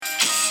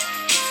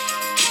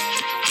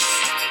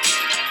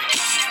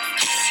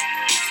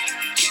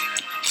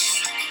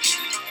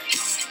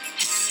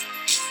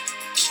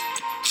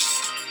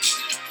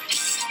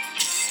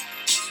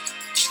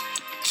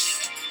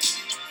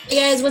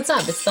guys, what's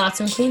up? It's Thoughts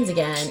from Queens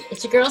again.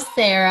 It's your girl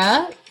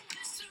Sarah,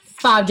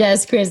 Bob,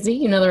 Jess, Christy,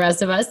 you know the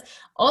rest of us.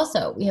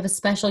 Also, we have a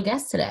special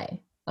guest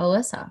today,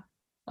 Alyssa.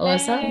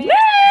 Alyssa? Hey.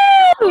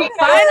 Woo!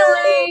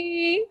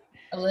 Finally!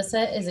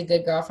 Alyssa is a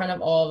good girlfriend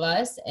of all of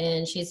us,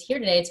 and she's here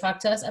today to talk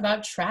to us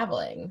about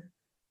traveling.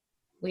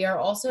 We are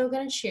also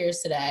going to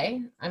cheers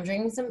today. I'm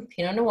drinking some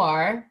Pinot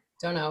Noir.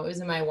 Don't know, it was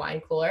in my wine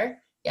cooler.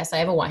 Yes, I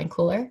have a wine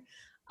cooler.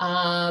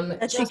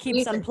 That she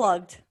keeps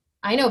unplugged.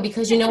 I know,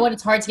 because you know what?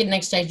 It's hard to get an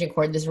extension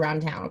cord this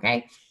around town,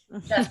 okay?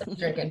 That's what I'm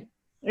drinking.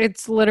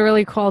 It's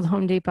literally called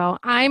Home Depot.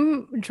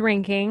 I'm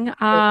drinking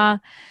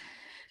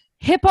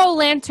Hippo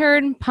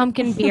Lantern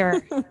Pumpkin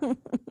Beer.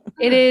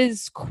 It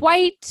is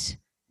quite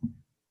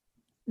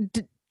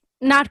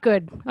not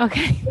good,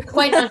 okay?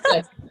 Quite not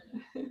good.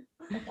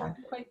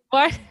 Okay.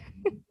 What?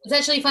 It's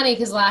actually funny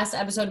because last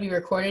episode we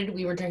recorded,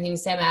 we were drinking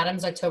Sam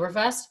Adams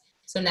Oktoberfest.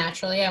 So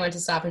naturally, I went to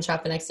Stop and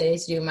Shop the next day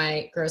to do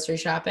my grocery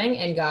shopping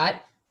and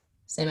got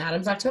Sam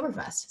Adams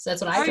Oktoberfest. So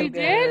that's what I drank.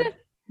 You did?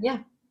 Yeah.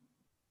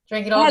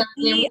 Drank it all down.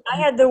 I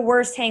had the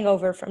worst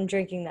hangover from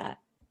drinking that.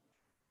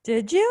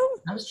 Did you?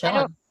 I was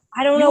chilling.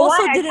 I don't You know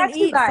also why. didn't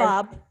eat,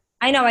 Bob.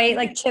 I know. I ate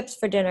like chips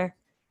for dinner.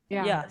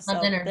 Yeah.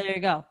 So dinner. there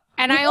you go.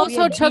 And I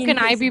also took an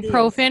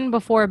ibuprofen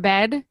before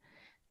bed.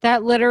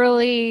 That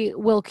literally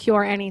will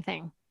cure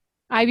anything.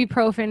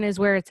 Ibuprofen is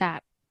where it's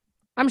at.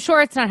 I'm sure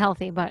it's not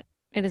healthy, but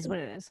it is what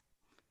it is.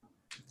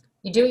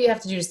 You do what you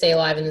have to do to stay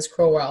alive in this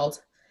cruel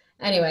world.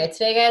 Anyway,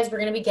 today, guys, we're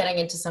going to be getting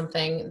into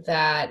something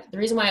that the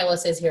reason why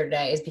Alyssa is here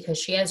today is because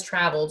she has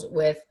traveled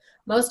with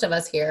most of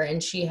us here,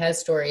 and she has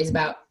stories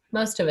about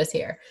most of us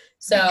here.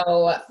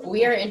 So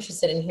we are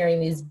interested in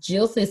hearing these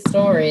juicy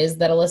stories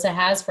that Alyssa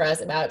has for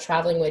us about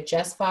traveling with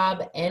Jess,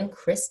 Bob, and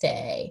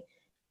Christy.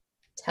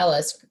 Tell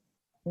us,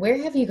 where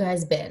have you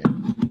guys been?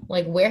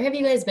 Like, where have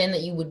you guys been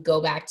that you would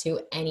go back to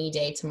any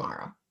day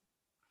tomorrow?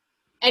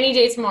 Any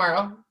day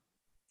tomorrow.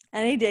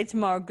 Any day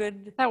tomorrow.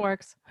 Good. That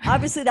works.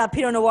 Obviously, that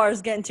Pinot Noir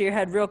is getting to your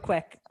head real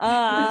quick. You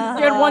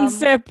had one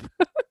sip.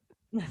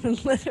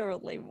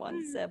 Literally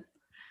one sip.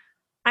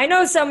 I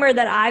know somewhere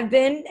that I've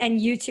been,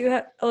 and you two,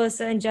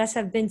 Alyssa and Jess,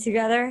 have been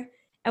together,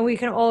 and we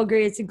can all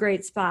agree it's a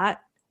great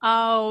spot.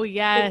 Oh,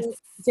 yes.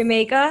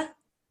 Jamaica.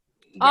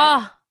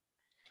 Oh,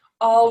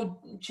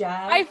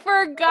 Jazz. I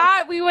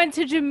forgot we went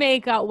to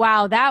Jamaica.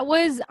 Wow, that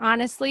was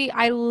honestly,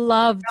 I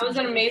loved That was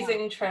an Jamaica.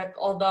 amazing trip,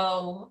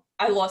 although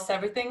I lost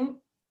everything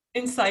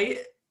in sight.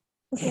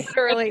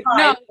 Literally.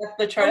 No,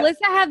 The trip.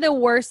 Alyssa had the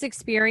worst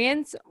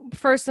experience.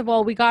 First of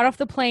all, we got off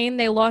the plane.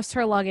 They lost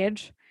her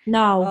luggage.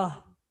 No.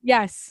 Oh,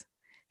 Yes.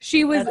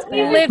 She was That's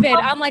bad. livid.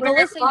 I'm like, Where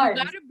Alyssa, you was?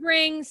 got to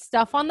bring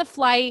stuff on the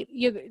flight.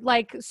 You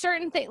like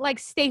certain things, like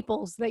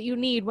staples that you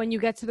need when you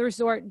get to the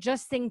resort,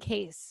 just in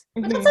case.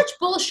 But that's such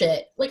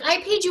bullshit. Like,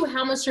 I paid you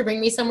how much to bring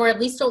me somewhere. At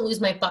least don't lose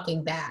my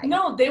fucking bag.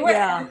 No, they were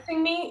Yeah.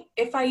 asking me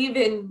if I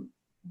even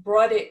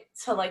brought it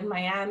to like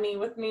Miami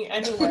with me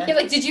anywhere.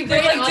 Like, did you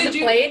bring it on the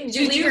plane? Did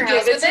you leave your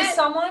house give with it to it?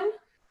 someone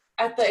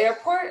at the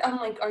airport? I'm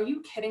like, are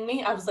you kidding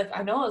me? I was like,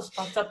 I know I was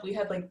fucked up. We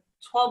had like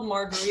 12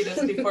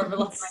 margaritas before we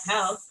left my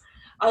house.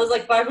 I was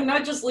like, why would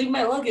not just leave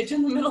my luggage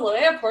in the middle of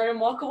the airport and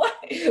walk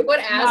away? What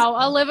ass?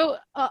 Wow,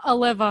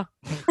 Oliva.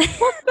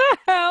 What the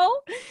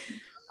hell?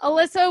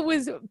 Alyssa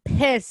was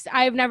pissed.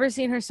 I've never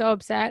seen her so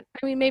upset.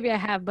 I mean, maybe I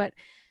have, but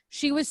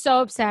she was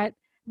so upset.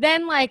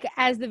 Then, like,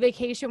 as the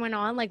vacation went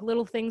on, like,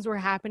 little things were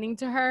happening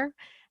to her,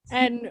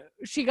 and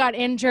she got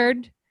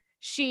injured.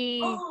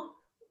 She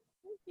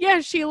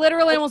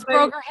literally almost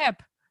broke her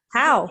hip.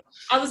 How?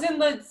 I was in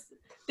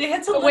they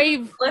had to The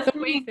wave lift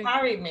me thing. and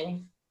carry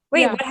me.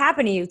 Wait, Yeah. what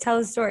happened to you? Tell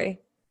the story.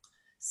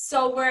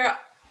 So we're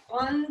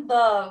on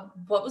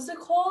what was it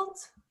called?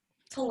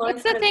 To learn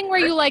What's the how to thing where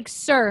you, like,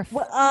 surf?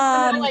 Well,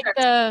 Like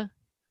the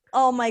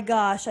oh my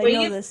gosh, I know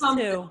Wave this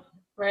something, too.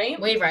 right?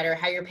 Wave Rider,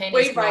 how your panties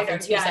Wave come off in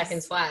Rider, 2 yes.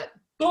 seconds flat.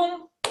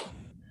 Boom.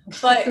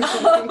 But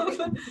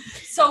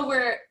so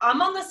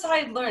I'm on the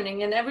side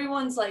learning, and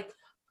everyone's like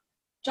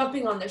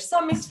jumping on their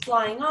stomachs,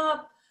 flying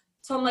up.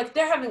 So I'm like,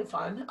 they're having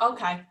fun.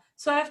 Okay.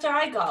 So after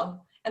I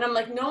go, and I'm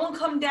like, no one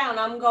come down.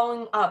 I'm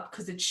going up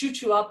because it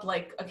shoots you up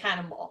like a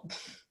cannonball.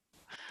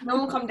 No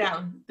one come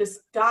down.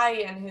 This guy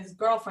and his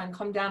girlfriend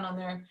come down on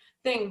their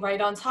thing right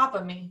on top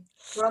of me.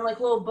 We're on like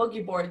little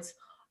boogie boards.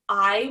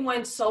 I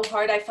went so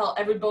hard, I felt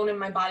every bone in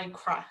my body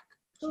crack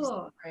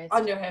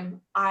under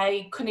him.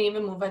 I couldn't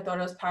even move. I thought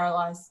I was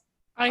paralyzed.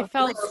 I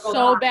felt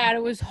so bad.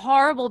 It was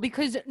horrible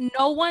because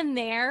no one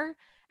there.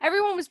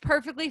 Everyone was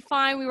perfectly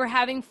fine. We were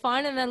having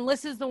fun, and then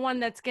Liz is the one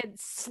that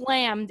gets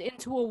slammed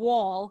into a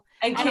wall.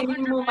 I can't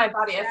even move my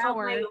body. I felt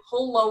my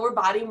whole lower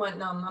body went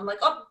numb. I'm like,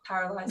 oh,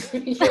 paralyzed.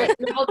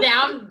 Fell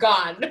down,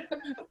 gone.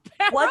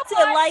 What's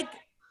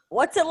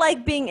it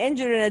like being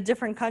injured in a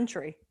different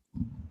country?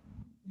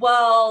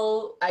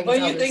 Well, I can when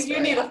tell you this think you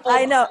story. need a full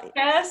I know.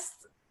 podcast,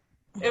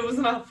 it was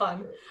not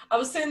fun. I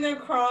was sitting there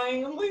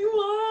crying. I'm like,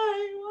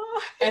 why?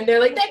 And they're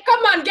like,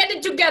 come on, get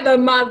it together,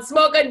 man.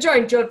 Smoke a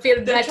joint, you'll feel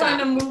They're better. trying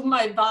to move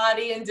my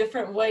body in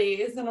different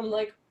ways. And I'm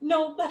like,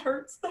 no, that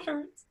hurts. That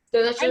hurts.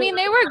 So that's I mean,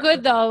 they were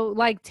good though,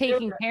 like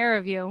taking good. care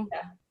of you.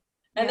 Yeah.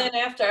 And then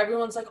after,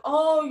 everyone's like,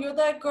 "Oh, you're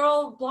that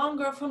girl, blonde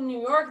girl from New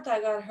York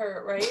that got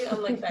hurt, right?"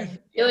 I'm like,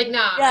 You're like,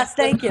 nah. Yes,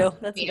 thank you.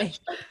 That's Yeah. me.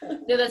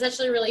 No, that's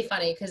actually really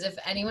funny because if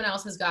anyone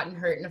else has gotten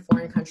hurt in a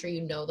foreign country,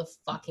 you know the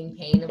fucking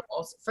pain of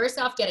also, first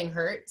off, getting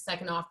hurt,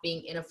 second off,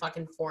 being in a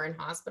fucking foreign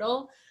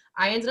hospital.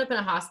 I ended up in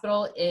a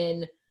hospital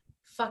in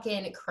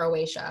fucking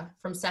Croatia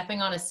from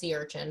stepping on a sea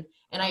urchin.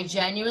 And I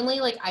genuinely,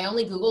 like, I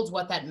only Googled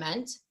what that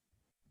meant.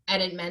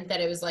 And it meant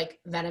that it was like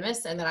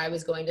venomous and that I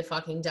was going to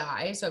fucking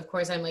die. So of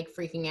course I'm like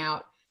freaking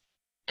out.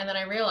 And then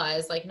I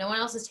realized like no one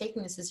else is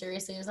taking this as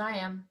seriously as I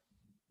am.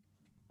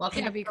 Welcome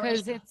Yeah, to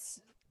because Croatia.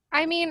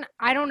 I mean,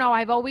 I don't know.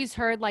 I've always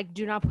heard like,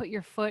 do not put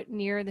your foot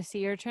near the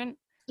sea urchin.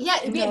 Yeah,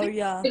 No,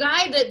 yeah. the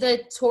guy,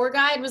 the tour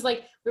guide was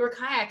like, we were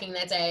kayaking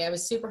that day. I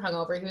was super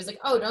hungover. He was like,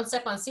 "Oh, don't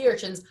step on sea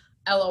urchins,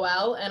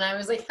 LOL." And I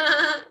was like,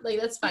 "Ha, like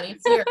that's funny.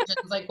 Sea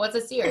urchins, like what's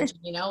a sea urchin?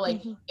 You know,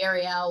 like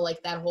Ariel,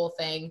 like that whole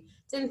thing."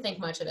 Didn't think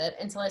much of it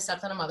until I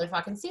stepped on a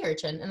motherfucking sea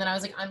urchin, and then I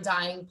was like, "I'm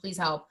dying. Please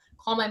help.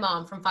 Call my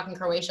mom from fucking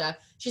Croatia."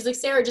 She's like,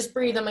 "Sarah, just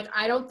breathe." I'm like,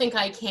 "I don't think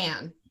I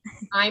can.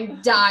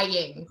 I'm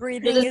dying."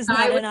 Breathing This is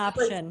guy not was, an like,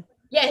 option.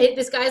 yeah,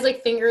 this guy's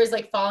like finger is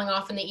like falling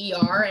off in the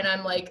ER, and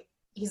I'm like,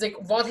 he's like,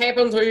 "What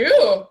happened to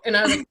you?" And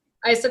I was like,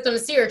 I stepped on a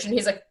sea urchin.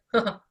 He's like,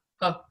 huh,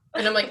 huh.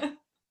 And I'm like,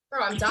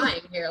 bro, I'm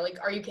dying here. Like,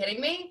 are you kidding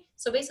me?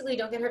 So basically,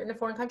 don't get hurt in a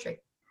foreign country.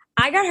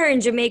 I got her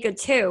in Jamaica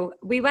too.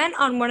 We went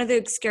on one of the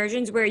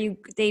excursions where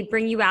they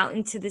bring you out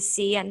into the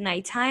sea at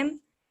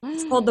nighttime.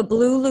 It's called the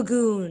Blue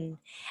Lagoon.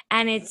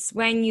 And it's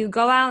when you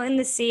go out in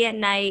the sea at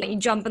night, you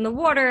jump in the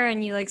water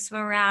and you like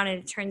swim around and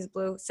it turns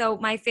blue. So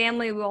my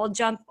family, we all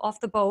jump off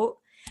the boat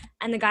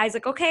and the guy's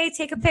like, "Okay,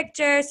 take a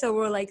picture." So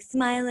we're like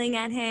smiling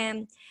at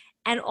him.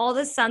 And all of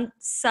a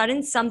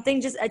sudden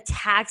something just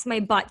attacks my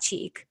butt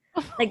cheek,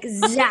 like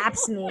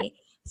zaps me.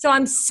 So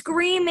I'm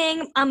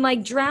screaming. I'm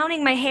like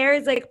drowning. My hair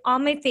is like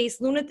on my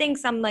face. Luna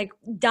thinks I'm like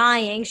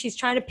dying. She's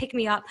trying to pick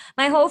me up.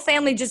 My whole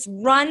family just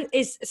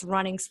is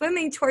running,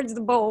 swimming towards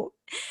the boat.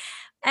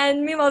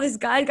 And meanwhile, this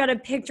guy got a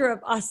picture of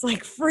us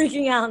like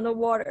freaking out in the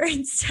water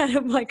instead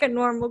of like a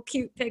normal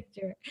cute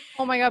picture.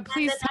 Oh my God,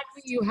 please tell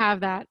me you have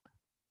that.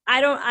 I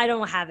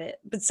don't have it,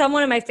 but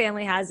someone in my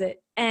family has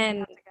it.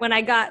 And when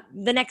I got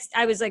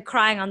I was like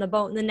crying on the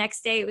boat. And the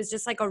next day it was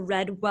just like a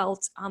red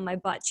welt on my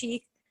butt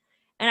cheek.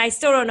 And I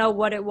still don't know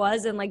what it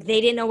was. And like, they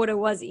didn't know what it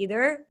was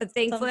either. But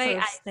thankfully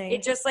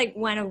it just like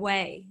went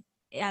away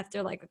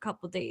after like a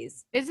couple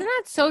days. Isn't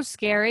that so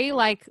scary?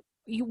 Like,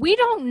 we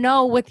don't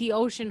know what the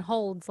ocean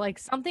holds. Like,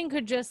 something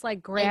could just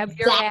like grab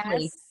your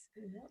ass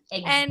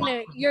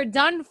and you're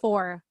done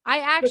for. I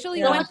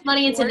actually so went much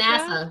money into Georgia.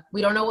 NASA.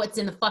 We don't know what's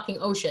in the fucking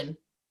ocean.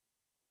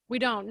 We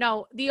don't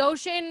know. The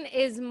ocean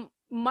is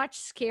much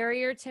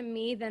scarier to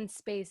me than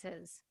space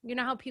is. You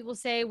know how people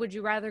say, would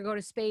you rather go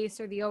to space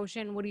or the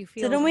ocean? What do you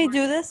feel? Didn't we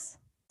do this?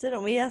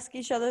 Didn't we ask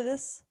each other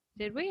this?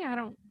 Did we? I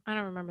don't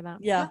remember that.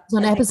 Yeah. It's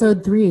on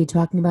episode 3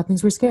 talking about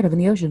things we're scared of in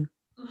the ocean.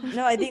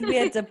 No, I think we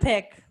had to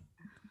pick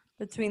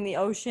between the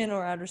ocean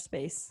or outer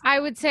space. I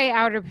would say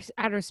outer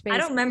space. I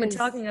don't remember because-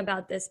 talking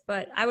about this,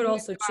 but I would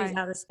also choose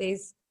outer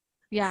space.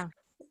 Yeah.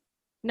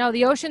 No,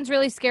 the ocean's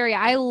really scary.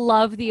 I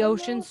love the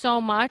ocean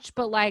so much,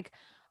 but like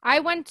I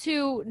went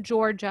to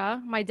Georgia.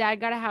 My dad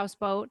got a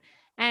houseboat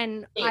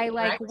and State, I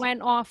like correct?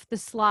 went off the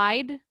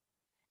slide.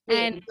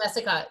 And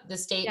Jessica, the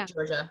state, Yeah.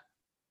 Georgia.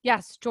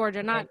 yes,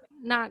 Georgia,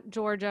 not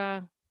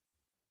Georgia.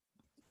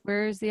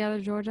 Where is the other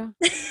Georgia?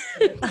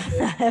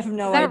 I have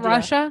no Is that idea.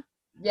 Russia?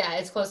 Yeah,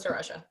 it's close to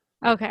Russia.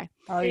 Okay.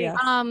 Oh yeah.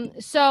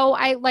 So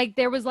I like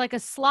there was like a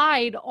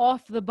slide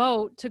off the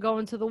boat to go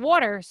into the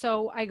water.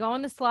 So I go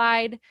on the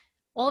slide.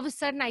 All of a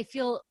sudden I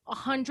feel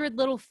 100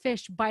 little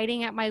fish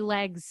biting at my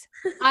legs.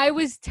 I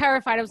was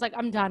terrified. I was like,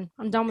 I'm done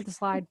with the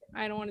slide.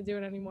 I don't want to do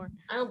it anymore.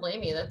 I don't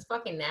blame you. That's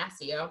fucking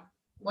nasty, yo.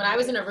 When I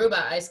was in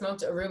Aruba, I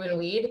smoked Aruban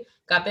weed,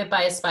 got bit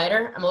by a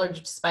spider. I'm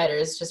allergic to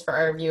spiders, just for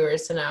our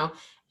viewers to know.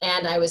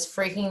 And I was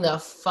freaking the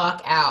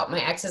fuck out. My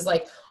ex is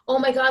like, "Oh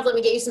my God, let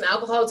me get you some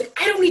alcohol." I was like,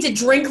 "I don't need to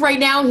drink right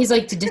now." He's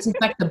like, "To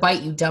disinfect the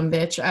bite, you dumb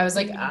bitch." I was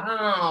like,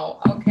 "Oh,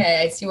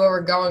 okay. I see where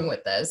we're going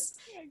with this."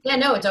 Yeah,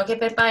 no, don't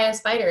get bit by a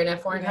spider in a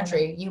foreign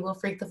country. You will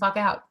freak the fuck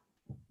out.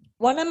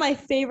 One of my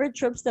favorite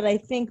trips that I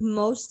think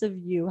most of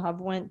you have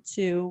went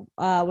to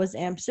was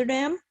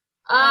Amsterdam.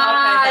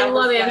 I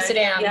love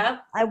Amsterdam. Yeah.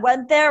 I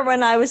went there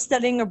when I was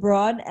studying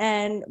abroad,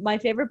 and my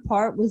favorite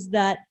part was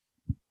that,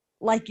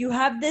 like, you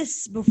have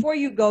this before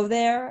you go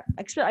there.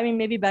 I mean,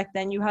 maybe back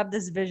then you have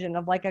this vision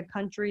of like a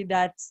country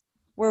that's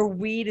where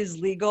weed is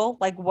legal,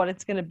 like what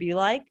it's gonna be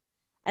like,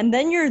 and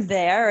then you're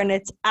there, and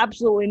it's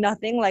absolutely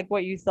nothing like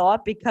what you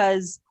thought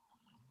because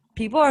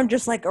people aren't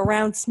just like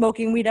around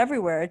smoking weed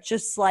everywhere. It's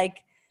just like,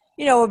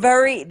 you know,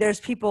 there's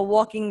people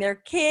walking their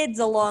kids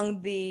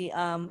along the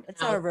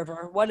it's not a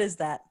river. What is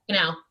that?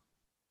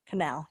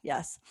 Canal,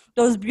 yes.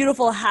 Those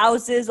beautiful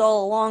houses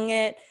all along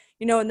it,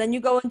 you know, and then you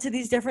go into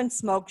these different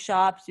smoke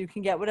shops. You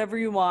can get whatever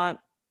you want.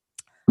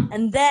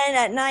 And then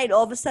at night,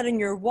 all of a sudden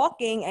you're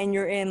walking and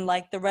you're in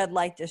like the red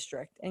light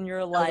district and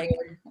you're like,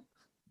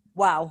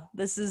 wow,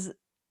 this is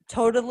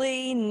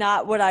totally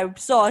not what I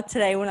saw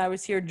today when I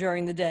was here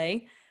during the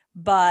day.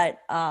 But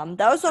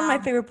that was one of my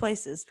favorite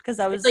places because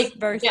I was like-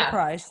 very yeah.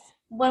 surprised.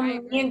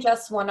 When me and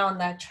Jess went on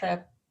that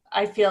trip,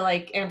 I feel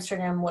like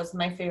Amsterdam was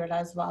my favorite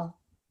as well.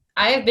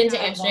 I have been to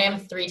Yeah, I love Amsterdam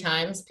it. 3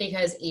 times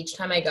because each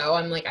time I go,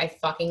 I'm like, I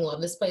fucking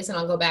love this place and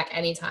I'll go back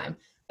anytime.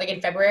 Like in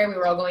February, we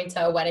were all going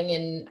to a wedding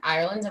in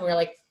Ireland and we were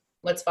like,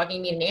 let's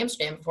fucking meet in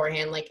Amsterdam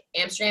beforehand. Like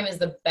Amsterdam is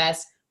the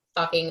best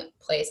fucking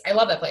place. I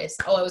love that place.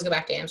 I'll always go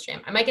back to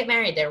Amsterdam. I might get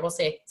married there. We'll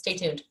see. Stay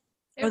tuned.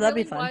 It Oh, that'd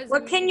be really fun. was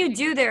What can you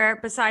amazing. do there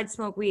besides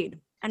smoke weed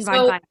and So-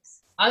 ride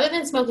bikes? Other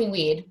than smoking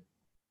weed,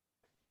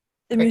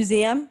 The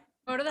museum.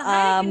 Go to the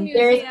Um, Heineken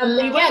there's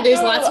Museum.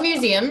 there's lots of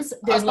museums.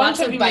 There's A lots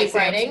bunch of bike museums.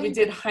 riding. We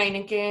did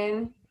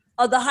Heineken.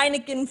 Oh, the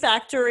Heineken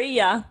factory.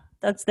 Yeah,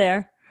 that's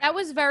there. That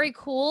was very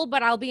cool,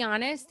 but I'll be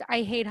honest,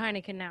 I hate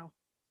Heineken now.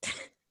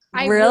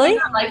 I Really?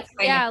 don't like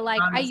yeah, Heineken,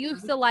 like I honestly.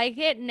 used to like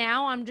it.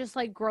 Now I'm just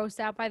like grossed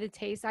out by the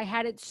taste. I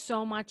had it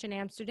so much in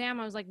Amsterdam.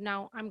 I was like,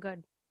 no, I'm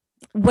good.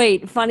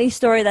 Wait, funny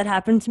story that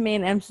happened to me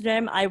in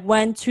Amsterdam. I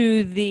went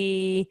to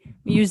the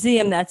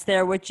museum that's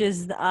there, which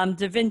is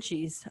Da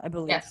Vinci's, I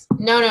believe. Yes.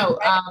 No.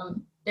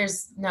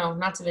 There's no,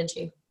 not Da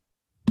Vinci.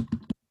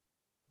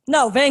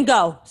 No, Van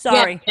Gogh.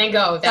 Sorry. Yeah, Van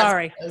Gogh. That's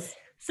Sorry. what it was.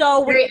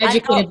 So Very I go-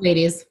 educated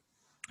ladies.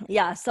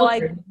 Yeah, so I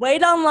Cultured.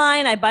 wait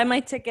online, I buy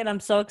my ticket,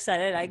 I'm so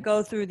excited. I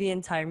go through the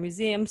entire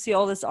museum, see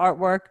all this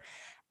artwork,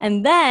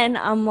 and then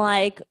I'm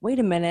like, wait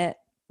a minute,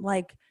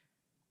 like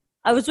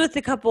I was with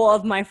a couple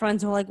of my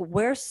friends and we're like,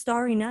 where's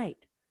Starry Night?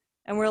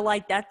 And we're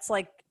like, that's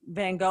like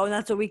Van Gogh, and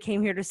that's what we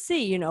came here to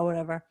see, you know,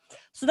 whatever.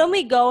 So then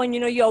we go, and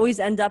you know, you always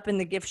end up in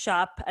the gift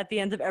shop at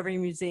the end of every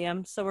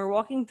museum. So we're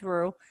walking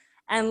through,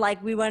 and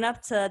like we went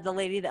up to the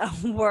lady that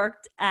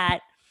worked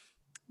at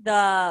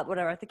at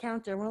the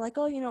counter, and we're like,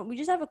 oh, you know, we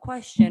just have a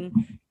question.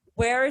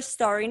 Where is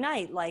Starry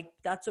Night? Like,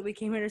 that's what we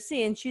came here to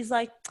see. And she's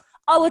like,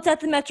 oh, it's at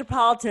the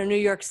Metropolitan in New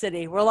York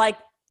City. We're like,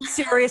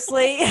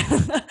 seriously?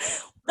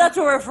 That's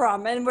where we're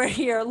from, and we're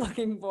here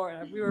looking for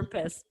it. We were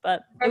pissed,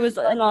 but it was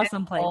an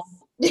awesome place.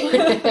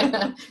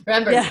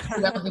 Remember, Yeah. she's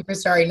not looking for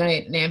Starry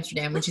Night in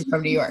Amsterdam when she's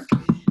from New York.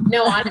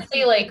 No,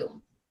 honestly, like,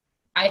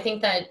 I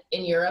think that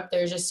in Europe,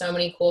 there's just so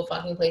many cool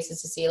fucking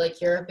places to see. Like,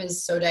 Europe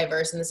is so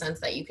diverse in the sense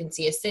that you can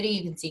see a city,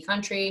 you can see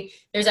country,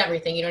 there's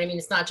everything. You know what I mean?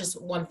 It's not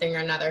just one thing or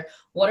another.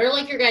 What are,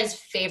 like, your guys'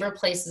 favorite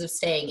places of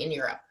staying in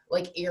Europe?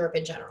 Like, Europe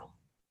in general.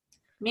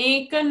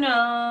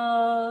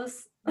 Mykonos.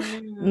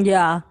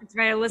 Yeah. It's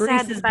right. Alyssa Greece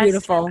had the is best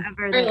beautiful. trip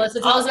ever All right, there. let's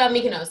tell us about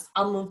Mykonos.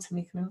 I'll move to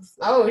Mykonos.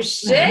 Oh,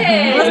 shit.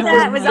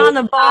 Alyssa was on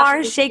the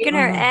bar, shaking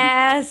her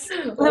ass.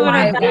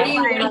 Why? her What do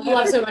you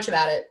love so much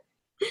about it?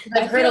 'Cause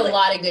I've I heard a feel like-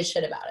 lot of good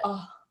shit about it.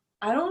 Oh,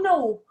 I don't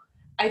know.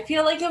 I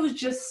feel like it was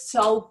just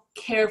so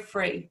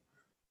carefree.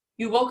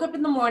 You woke up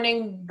in the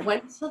morning,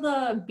 went to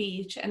the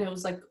beach, and it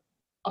was like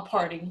a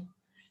party.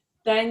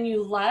 Then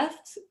you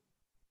left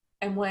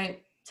and went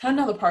to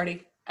another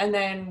party, and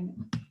then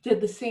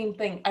did the same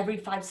thing every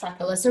 5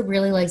 seconds. Alyssa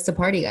really likes to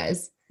party,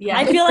 guys. Yeah,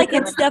 I feel like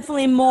it's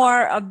definitely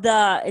more of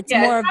the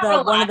Yeah, more of it's the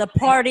not one of the relaxing.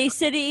 party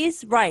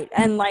cities, right?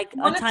 And like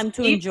You a wanna time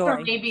to sleep for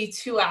enjoy. maybe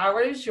 2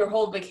 hours, your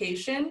whole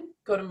vacation.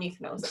 Go to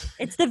Mykonos.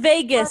 It's the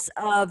Vegas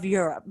of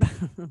Europe,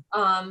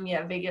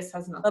 Yeah, Vegas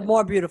has nothing. but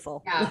more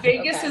beautiful. Yeah.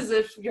 Vegas okay. is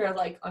if you're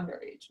like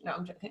underage. No,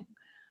 I'm joking.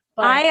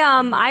 But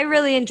I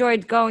really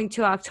enjoyed going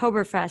to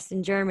Oktoberfest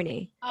in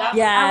Germany. that-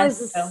 That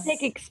was Yes. a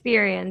sick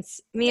experience.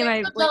 Me and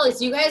I'm my so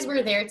jealous. You guys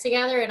were there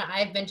together, and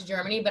I've been to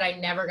Germany, but I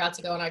never got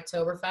to go on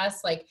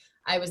Oktoberfest. Like,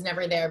 I was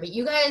never there. But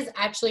you guys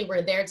actually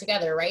were there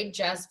together, right?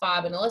 Jess,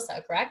 Bob, and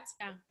Alyssa, correct?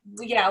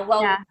 Yeah,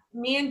 well, Yeah.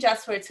 me and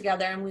Jess were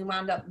together, and we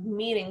wound up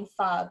meeting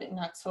Fob in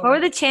October. what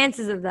were the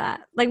chances of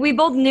that? Like we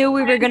both knew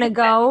we were gonna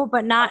go,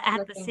 but not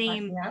at the time,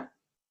 same yeah.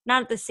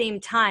 not at the same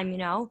time, you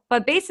know.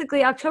 But basically,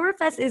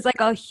 Oktoberfest is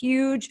like a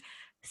huge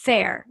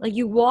fair. Like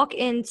you walk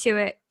into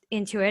it.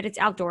 It's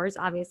outdoors,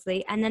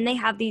 obviously, and then they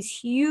have these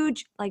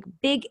huge, like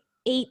big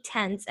 8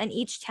 tents, and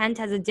each tent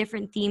has a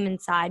different theme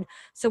inside.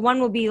 So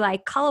one will be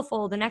like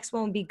colorful, the next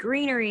one will be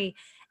greenery,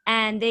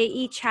 and they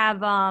each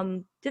have.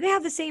 Do they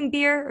have the same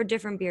beer or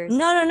different beers?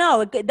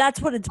 No.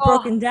 That's what it's Oh.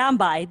 broken down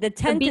by. The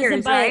tent beers,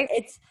 isn't by right?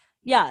 it's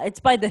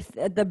by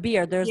the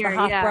beer. There's Beer,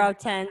 the yeah. Hofbrau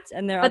tent,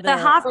 and there are But the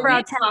Were Hofbrau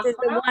we tent is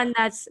the Hofbrau? one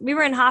that's we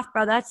were in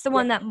Hofbrau. That's the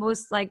one that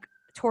most like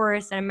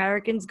tourists and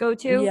Americans go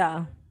to.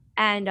 Yeah.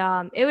 And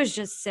it was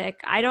just sick.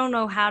 I don't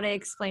know how to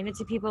explain it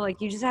to people.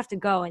 Like you just have to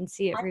go and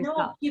see it I for know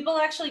yourself. people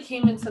actually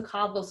came into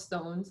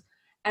Cobblestones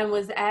and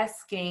was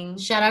asking.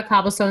 Shout out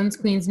Cobblestones,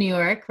 Queens, New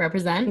York.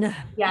 Represent.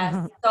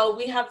 Yes. So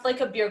we have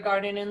like a beer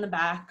garden in the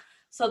back.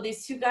 So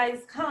these 2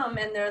 guys come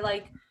and they're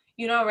like,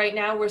 you know, right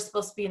now we're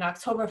supposed to be in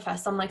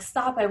Oktoberfest. I'm like,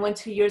 stop. I went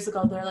 2 years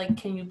ago. They're like,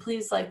 can you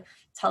please like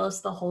tell us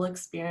the whole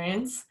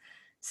experience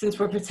since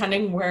we're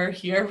pretending we're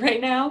here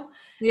right now?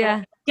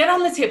 Yeah. Get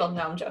on the table.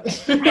 No, I'm joking.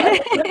 Chug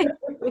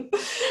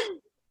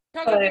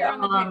a But, beer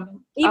on the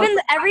table. Even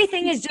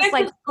everything is just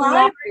like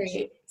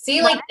collaborate.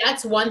 See, like,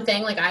 that's one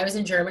thing. Like, I was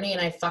in Germany,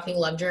 and I fucking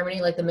love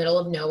Germany, like the middle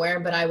of nowhere,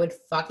 but I would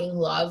fucking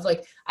love,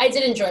 like, I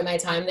did enjoy my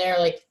time there.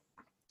 Like,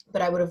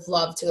 but I would have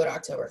loved to go to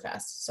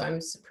Oktoberfest. So I'm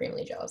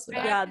supremely jealous of I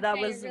that. have Yeah, to that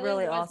say, was it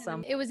really was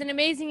awesome. It was an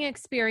amazing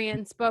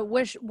experience, but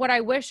what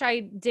I wish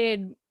I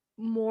did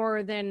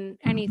more than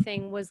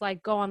anything was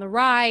like go on the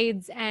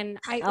rides, and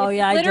Oh, it's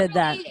yeah, I did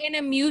that. literally an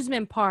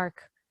amusement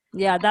park.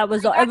 Yeah, that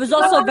was. I It was got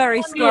to also go very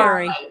on the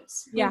scary. Right.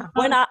 Yeah.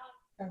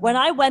 When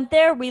I went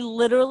there, we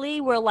literally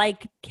were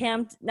like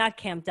not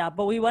camped out,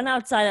 but we went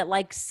outside at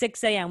like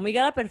 6 a.m. We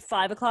got up at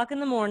 5 o'clock in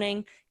the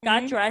morning,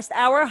 got dressed.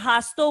 Our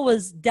hostel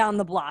was down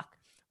the block.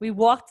 We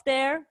walked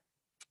there.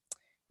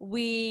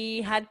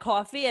 We had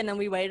coffee and then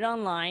we waited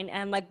online.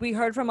 And like we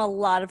heard from a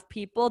lot of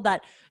people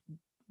that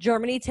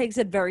Germany takes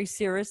it very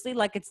seriously.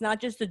 Like it's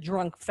not just a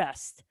drunk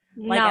fest.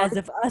 Like as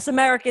if us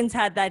Americans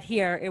had that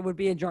here, it would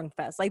be a drunk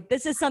fest. Like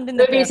this is something It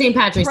that would be they're St.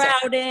 Patrick's Day.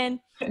 proud in.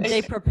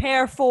 They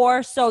prepare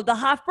for. So the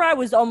Hofbräu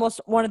was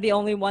almost one of the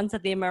only ones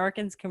that the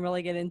Americans can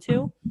really get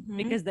into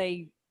because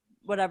they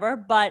whatever.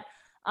 But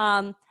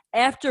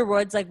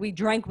afterwards, like we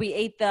drank, we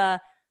ate the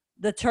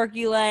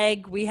turkey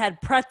leg, we had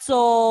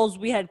pretzels,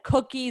 we had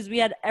cookies, we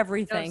had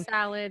everything.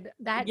 Salad.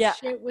 That Yeah.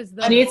 shit was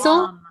the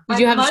Schnitzel? bomb. Did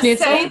you have must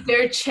schnitzel? say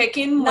their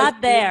chicken was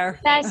Not there.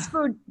 Best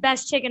food,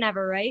 best chicken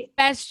ever, right?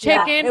 Best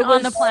Yeah, chicken It on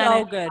was the planet.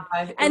 so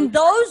good. And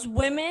those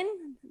women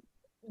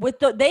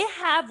they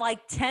have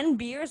like 10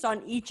 beers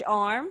on each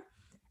arm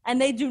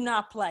and they do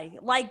not play.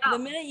 Like the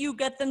minute you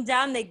get them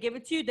down, they give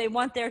it to you. They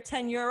want their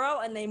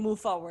 €10 and they move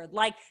forward.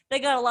 Like they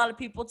got a lot of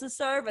people to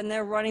serve and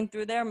they're running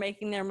through there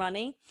making their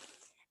money.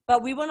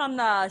 But we went on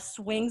the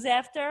swings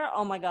after.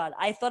 Oh my God.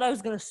 I thought I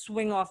was going to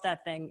swing off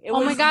that thing. It Oh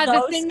was my God,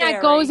 so the thing scary.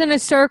 that goes in a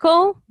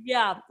circle.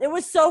 Yeah, it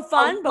was so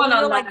fun, but we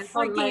were like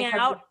freaking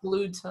out.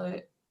 Glued to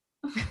it.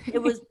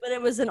 It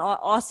was an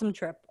awesome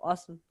trip.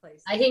 Awesome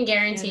place. I can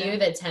guarantee you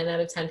that 10 out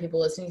of 10 people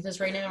listening to this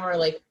right now are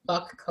like,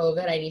 fuck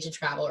COVID, I need to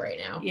travel right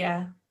now.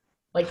 Yeah.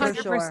 Like, this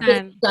is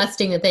 100%.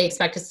 disgusting that they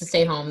expect us to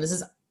stay home. This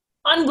is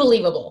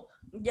unbelievable.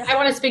 Yeah. I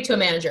want to speak to a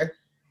manager.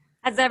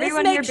 Has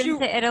everyone here makes been you-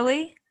 to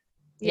Italy?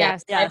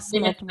 Yes. Yes.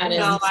 I've been to Venice,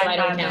 No, so I I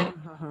don't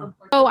haven't. count.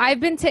 So I've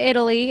been to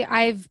Italy.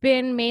 I've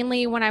been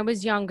mainly when I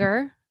was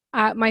younger.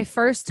 My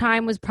first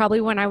time was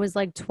probably when I was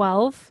like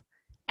 12.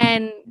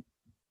 And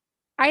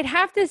I'd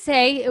have to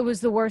say it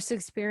was the worst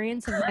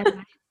experience of my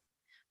life.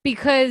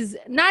 Because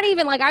not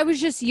even like I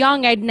was just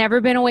young. I'd never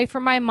been away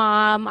from my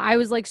mom. I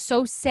was like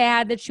so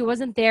sad that she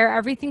wasn't there.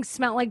 Everything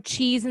smelled like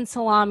cheese and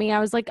salami. I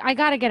was like, I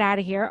got to get out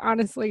of here,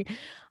 honestly.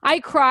 I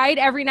cried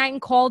every night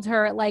and called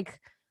her at like,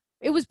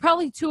 it was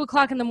probably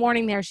 2:00 in the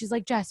morning there. She's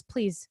like, Jess,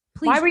 please.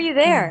 Why were you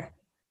there?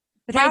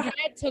 My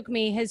dad took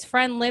me. His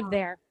friend lived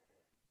there.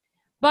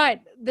 But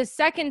the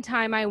second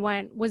time I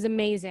went was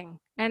amazing.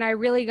 And I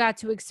really got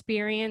to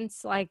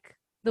experience like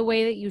the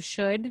way that you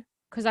should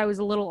because I was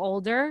a little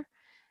older.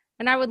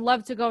 And I would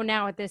love to go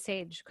now at this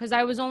age because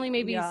I was only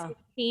maybe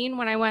 16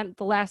 when I went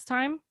the last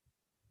time.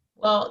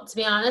 Well, to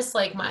be honest,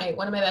 like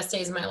one of my best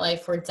days of my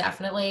life were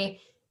definitely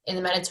in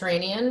the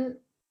Mediterranean.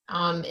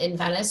 In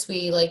Venice,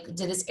 we like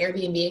did this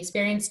Airbnb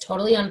experience,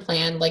 totally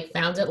unplanned, like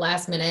found it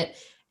last minute,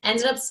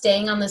 ended up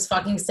staying on this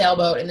fucking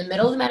sailboat in the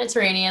middle of the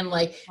Mediterranean,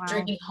 like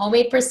drinking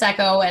homemade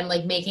Prosecco and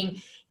like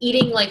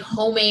eating like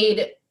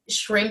homemade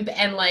shrimp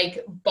and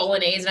like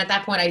bolognese. And at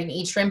that point I didn't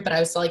eat shrimp, but I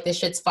was still like, this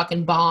shit's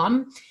fucking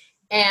bomb.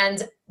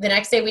 And the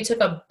next day we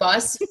took a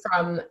bus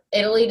from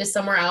Italy to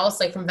somewhere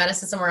else, like from Venice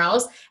to somewhere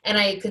else. And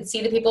I could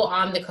see the people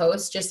on the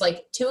coast just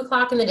like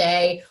 2:00 in the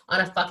day on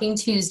a fucking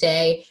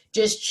Tuesday,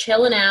 just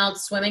chilling out,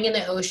 swimming in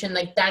the ocean.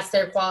 Like that's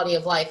their quality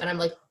of life. And I'm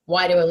like,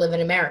 why do I live in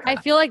America? I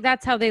feel like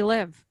that's how they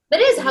live. That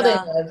is how they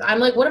live. I'm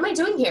like, what am I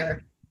doing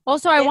here?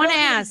 Also, I want to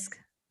ask,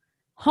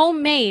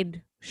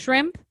 homemade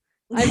shrimp?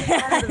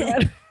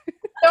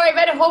 So I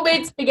made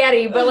homemade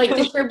spaghetti, but like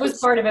the shrimp was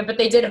part of it, but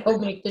they did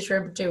homemade the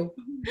shrimp too.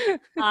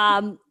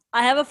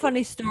 I have a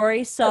funny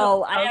story.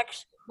 So I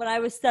actually, when I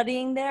was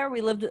studying there,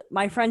 we lived,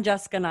 my friend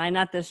Jessica and I,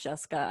 not this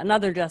Jessica,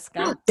 another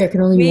Jessica. There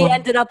can only be We one.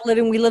 ended up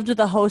we lived with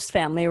a host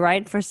family,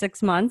 right, for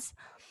 6 months.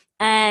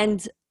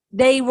 And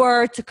they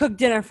were to cook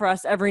dinner for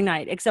us every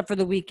night, except for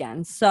the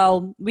weekends.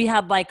 So we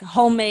had like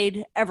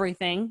homemade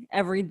everything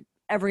every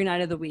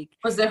night of the week.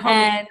 Was there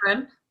homemade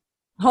shrimp?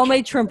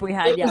 Homemade shrimp we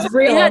had, It yeah. was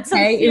real, We had some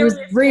okay? It was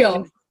serious real.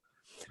 things.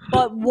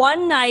 But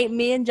one night,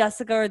 me and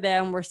Jessica are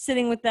there, and we're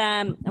sitting with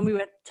them, and we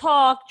would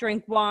talk,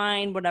 drink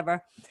wine,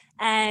 whatever.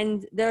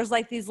 And there's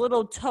like these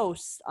little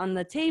toasts on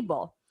the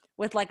table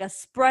with like a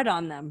spread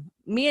on them.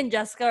 Me and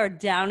Jessica are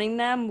downing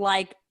them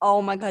like,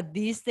 oh my God,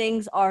 these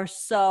things are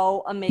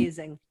so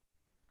amazing.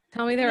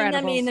 Tell me they're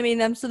edibles. Eating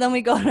them. So then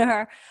we go to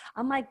her.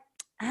 I'm like,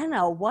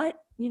 Anna, what?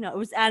 You know, it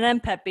was Anna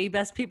and Pepe,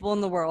 best people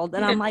in the world.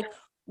 And I'm like,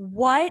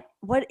 what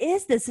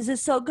is this? This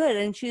is so good.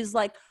 And she's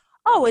like,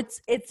 oh,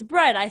 it's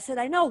bread. I said,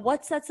 I know.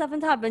 What's that stuff on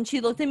top? And she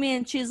looked at me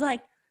and she's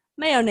like,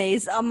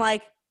 mayonnaise. I'm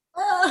like,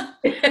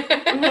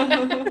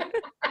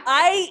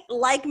 I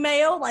like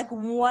mayo, like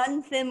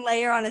one thin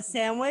layer on a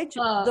sandwich.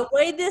 The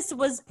way this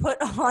was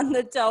put on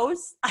the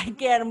toast,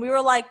 again, we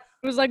were like,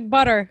 It was like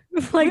butter.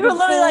 Like We were a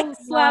literally full like,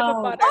 slab of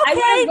No. butter. I would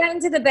Okay. have went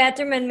into the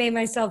bathroom and made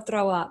myself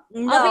throw up.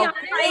 No, honest,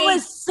 it was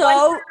one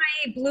so. time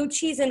I ate blue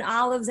cheese and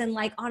olives and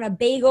like on a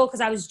bagel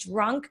because I was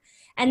drunk.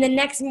 And the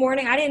next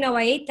morning, I didn't know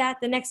I ate that.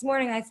 The next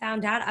morning, I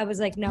found out. I was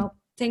like, no,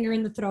 finger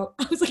in the throat.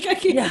 I was like, I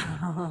can't.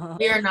 Yeah.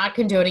 We are not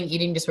condoning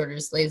eating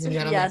disorders, ladies and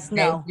gentlemen. Yes, okay?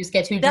 no. We just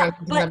get too That- drunk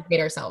and but- complicate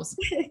ourselves.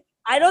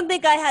 I don't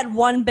think I had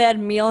one bad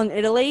meal in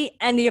Italy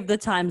any of the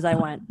times I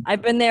went.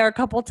 I've been there a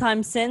couple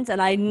times since,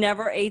 and I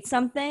never ate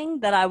something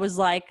that I was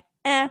like,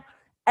 eh.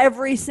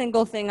 Every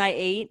single thing I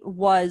ate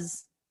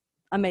was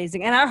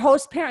amazing. And our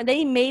host parent,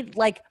 they made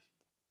like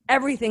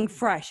everything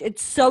fresh.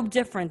 It's so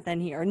different than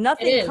here.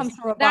 Nothing is. comes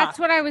from a That's box.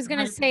 what I was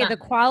gonna say. The 100%.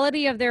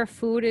 quality of their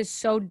food is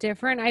so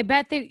different. I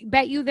bet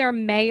you their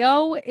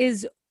mayo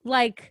is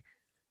like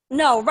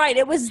No, right.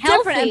 It was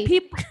different.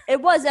 Healthy.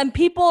 And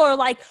people are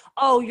like,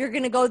 oh, you're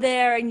going to go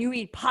there and you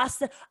eat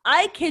pasta.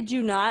 I kid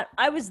you not.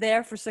 I was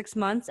there for 6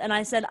 months and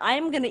I said,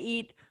 I'm going to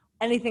eat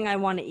anything I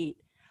want to eat.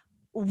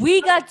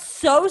 We got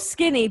so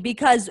skinny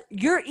because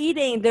you're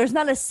eating, there's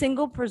not a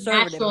single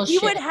preservative. Natural We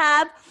shit.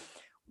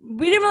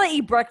 we didn't really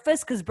eat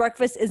breakfast because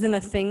breakfast isn't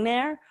a thing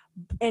there.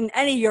 In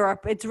any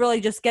Europe, it's really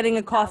just getting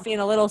a coffee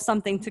and a little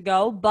something to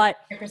go. But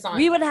 100%.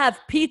 we would have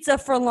pizza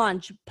for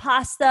lunch,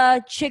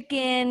 pasta,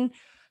 chicken,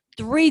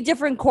 3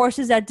 different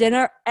courses at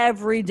dinner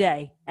every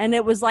day. And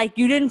it was like,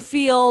 you didn't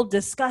feel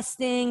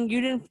disgusting.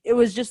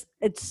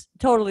 It's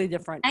totally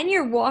different. And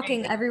you're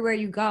walking everywhere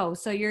you go.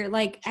 So you're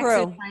like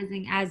True.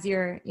 exercising as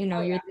you're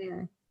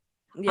there.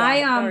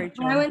 Yeah, very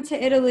When I true. went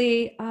to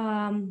Italy,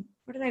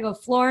 where did I go?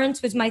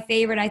 Florence was my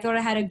favorite. I thought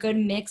I had a good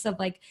mix of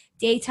like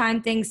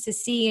daytime things to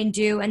see and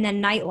do, and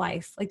then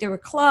nightlife. Like there were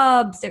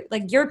clubs,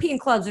 like European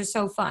clubs are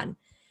so fun.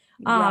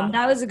 Yeah.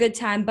 That was a good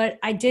time. But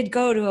I did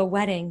go to a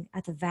wedding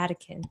at the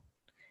Vatican.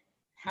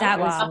 How that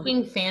was-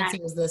 fucking fancy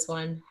was this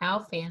one? How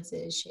fancy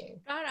is she?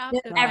 Shut up.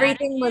 Wow.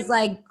 Everything was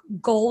like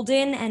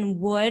golden and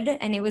wood,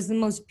 and it was the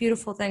most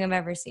beautiful thing I've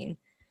ever seen.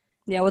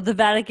 Yeah, well, the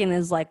Vatican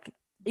is like,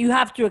 you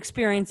have to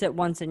experience it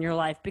once in your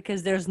life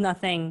because there's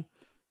nothing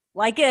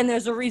like it. And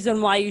there's a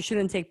reason why you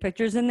shouldn't take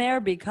pictures in there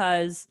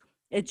because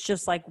it's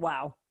just like,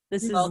 wow,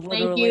 this is Well, thank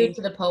literally. you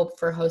to the Pope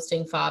for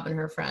hosting Fob and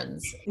her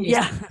friends.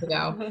 Yeah. To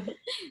go.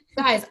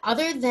 Guys,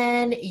 other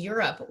than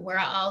Europe, where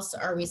else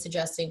are we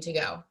suggesting to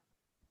go?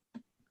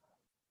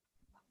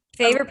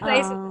 Favorite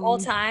place of all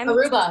time?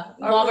 Aruba.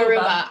 Love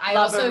Aruba. I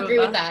Love also agree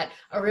with Aruba. that.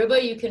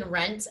 Aruba, you can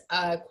rent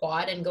a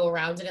quad and go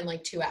around it in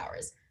like 2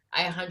 hours.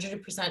 I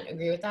 100%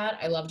 agree with that.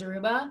 I loved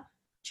Aruba.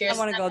 Cheers. I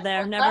want to that. go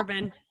there. Never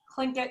been.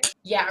 Clink it.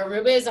 Yeah,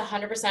 Aruba is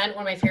 100%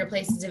 one of my favorite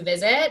places to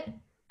visit.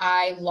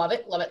 I love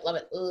it, love it, love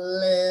it,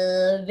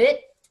 love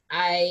it.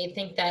 I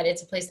think that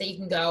it's a place that you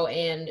can go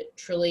and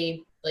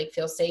truly like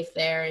feel safe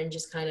there and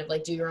just kind of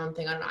like do your own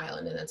thing on an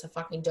island. And that's a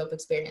fucking dope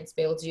experience to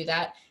be able to do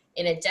that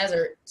in a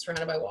desert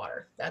surrounded by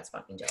water. That's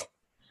fucking dope.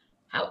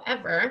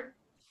 However,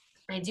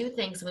 I do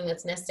think something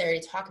that's necessary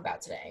to talk about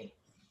today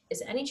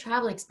is any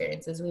travel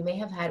experiences we may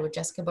have had with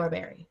Jessica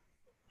Barberi.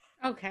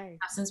 Okay.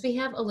 Now, since we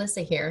have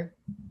Alyssa here,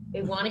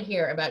 we want to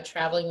hear about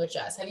traveling with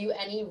Jess. Have you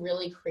any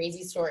really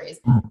crazy stories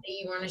that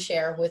you want to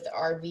share with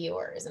our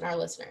viewers and our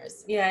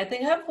listeners? Yeah, I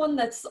think I have one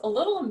that's a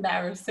little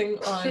embarrassing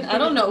on, I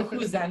don't know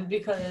whose end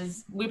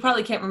because we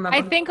probably can't remember.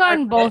 I think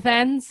on both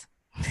ends.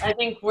 I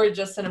think we're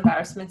just an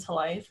embarrassment to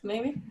life,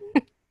 maybe.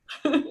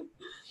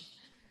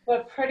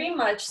 But pretty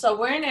much, so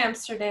we're in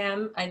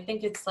Amsterdam. I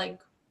think it's like,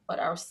 what,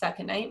 our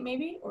second night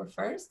maybe, or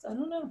first? I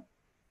don't know.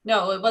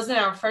 No, it wasn't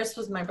our first,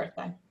 was my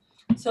birthday.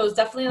 So it was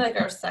definitely like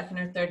our second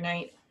or third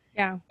night.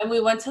 Yeah. And we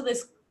went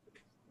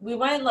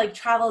like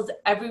traveled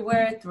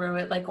everywhere through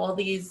it, like all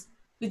these,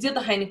 we did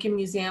the Heineken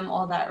Museum,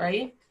 all that,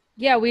 right?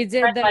 Yeah, we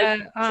did Red the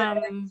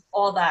light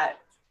All that.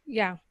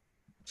 yeah.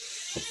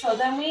 So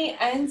then we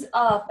end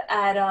up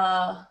at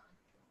I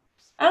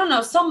don't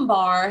know, some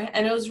bar,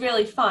 and it was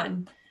really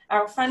fun.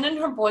 Our friend and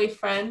her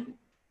boyfriend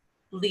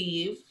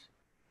leave,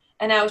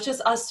 and now it's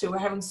just us two. We're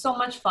having so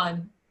much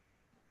fun.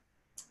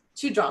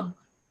 Too drunk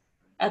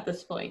at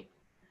this point.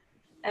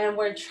 And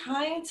we're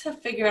trying to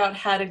figure out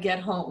how to get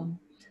home.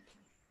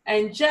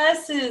 And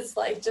Jess is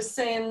like just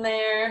sitting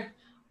there,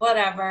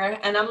 whatever.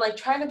 And I'm like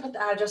trying to put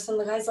the address, and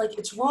the guy's like,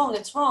 it's wrong,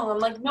 it's wrong. I'm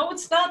like, no,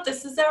 it's not.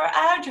 This is our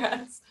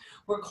address.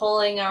 We're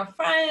calling our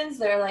friends.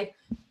 They're like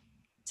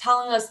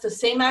telling us the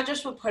same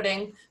address we're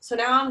putting. So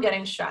now I'm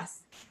getting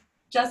stressed.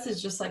 Jess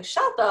is just like,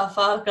 shut the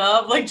fuck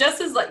up. Like, Jess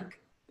is like,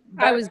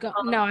 I was gone.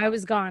 No, I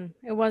was gone.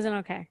 It wasn't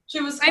okay. she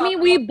was. I mean,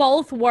 we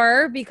both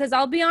were, because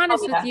I'll be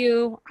honest yeah. with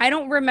you, I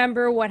don't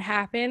remember what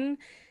happened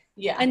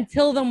yeah.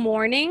 until the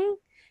morning.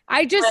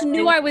 I just I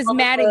knew think I was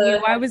mad at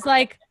you. I was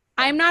like,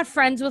 I'm not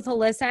friends with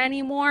Alyssa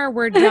anymore.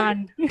 We're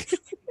done.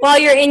 While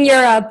you're in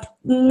Europe,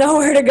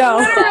 nowhere to go.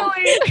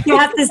 Literally. You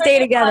have to stay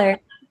together.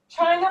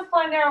 Trying to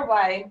find our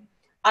way.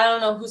 I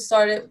don't know who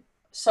started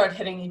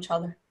hitting each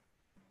other.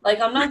 Like,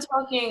 I'm not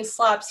talking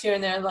slaps here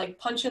and there, like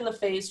punch in the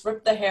face,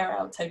 rip the hair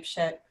out type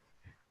shit.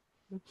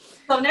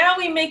 So now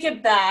we make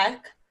it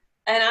back,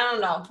 and I don't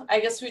know. I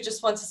guess we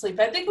just went to sleep.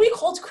 I think we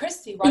called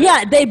Christy. Right?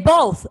 Yeah, they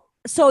both.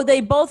 So they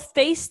both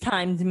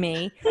FaceTimed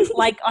me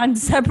like on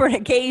separate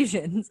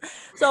occasions.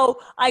 So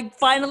I'm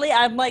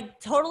like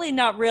totally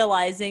not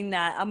realizing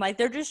that. I'm like,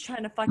 they're just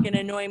trying to fucking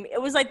annoy me.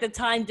 It was like the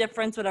time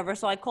difference, whatever.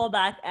 So I call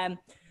back and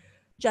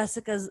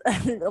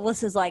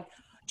Alyssa's like,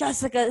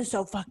 Jessica is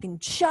so fucking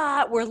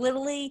shot. We're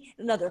literally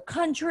in another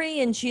country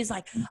and she's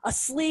like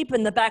asleep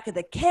in the back of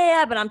the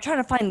cab and I'm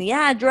trying to find the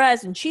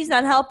address and she's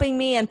not helping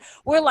me and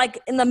we're like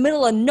in the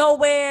middle of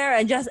nowhere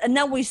and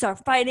then we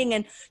start fighting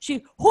and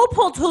who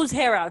pulled whose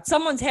hair out?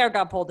 Someone's hair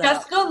got pulled out.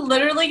 Jessica,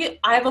 literally,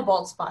 I have a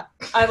bald spot.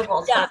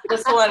 Spot,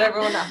 just to let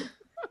everyone know.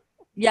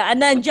 Yeah,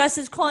 and then Jess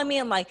is calling me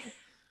and like,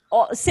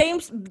 I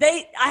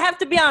have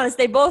to be honest,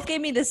 they both gave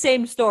me the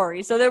same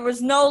story. So there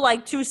was no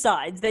like two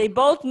sides. They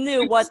both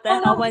knew what the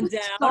hell went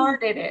down.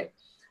 Started it.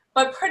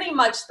 But pretty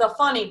much the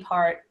funny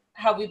part,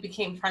 how we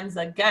became friends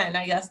again,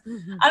 I guess.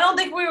 I don't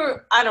think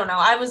I don't know.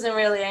 I wasn't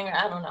really angry.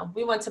 I don't know.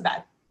 We went to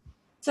bed.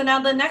 So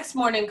now the next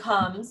morning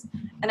comes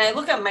and I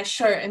look at my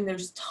shirt and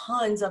there's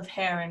tons of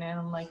hair in it.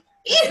 I'm like,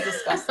 this is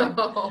disgusting.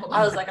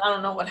 I was like, I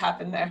don't know what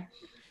happened there.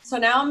 So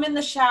now I'm in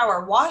the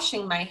shower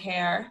washing my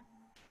hair.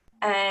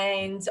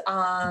 And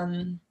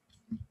now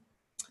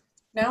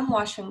I'm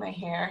washing my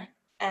hair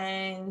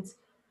and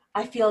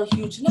I feel a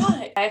huge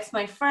knot. I asked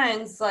my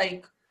friends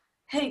like,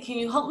 hey, can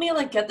you help me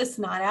like get this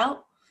knot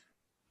out?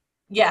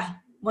 Yeah.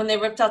 When they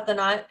ripped out the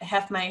knot,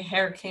 half my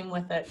hair came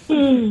with it.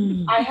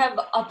 I have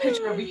a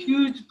picture of a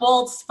huge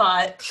bald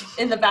spot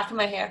in the back of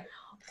my hair.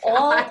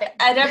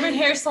 At every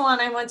hair salon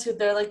I went to,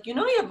 they're like, you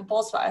know, you have a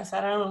bald spot. I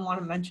said, I don't want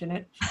to mention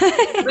it.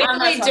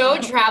 Really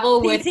don't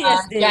travel with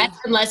PTSD. Jess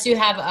unless you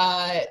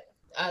have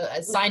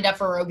signed up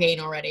for Rogaine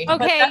already.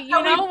 Okay,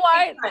 you know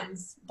what?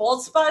 Friends.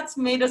 Bald spots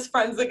made us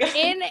friends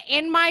again.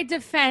 In my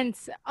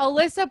defense,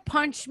 Alyssa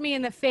punched me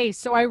in the face,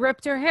 so I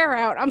ripped her hair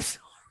out. I'm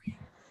sorry.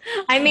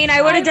 I mean,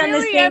 I would have done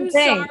really the same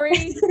thing.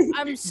 Sorry.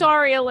 I'm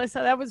sorry, Alyssa.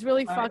 That was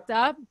really fucked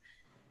up.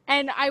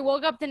 And I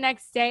woke up the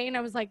next day and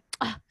I was like,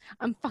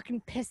 I'm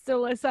fucking pissed,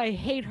 Alyssa. I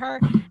hate her.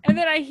 And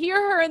then I hear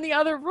her in the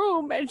other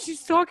room and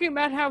she's talking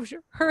about how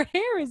her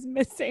hair is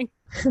missing.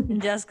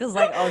 And Jessica's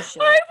like, oh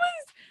shit.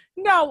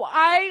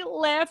 I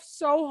laughed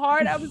so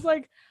hard. I was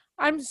like,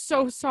 I'm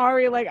so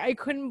sorry. Like, I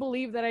couldn't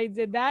believe that I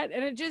did that.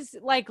 And it just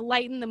like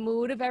lightened the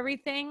mood of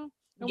everything.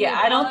 And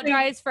Yeah, we I don't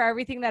apologize for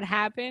everything that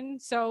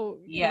happened. So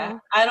you know.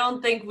 I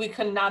don't think we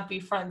could not be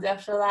friends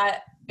after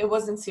that. It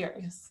wasn't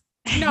serious.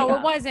 No,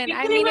 it wasn't.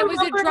 I mean, it was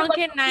a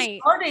drunken night.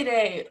 Started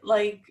it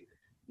like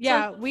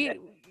Yeah, so-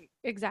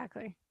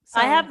 exactly.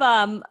 I have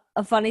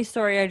a funny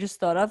story I just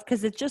thought of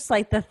because it's just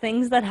like the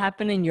things that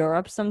happen in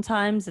Europe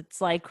sometimes.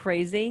 It's like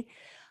crazy.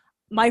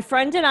 My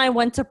friend and I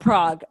went to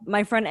Prague,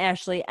 my friend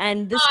Ashley,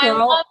 and this girl.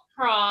 I love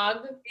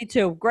Prague. Me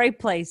too. Great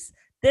place.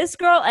 This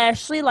girl,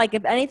 Ashley, like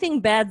if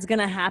anything bad's going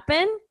to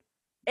happen,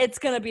 it's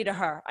going to be to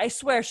her. I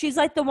swear. She's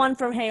like the one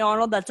from Hey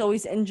Arnold that's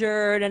always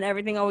injured and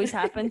everything always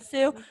happens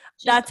to.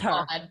 That's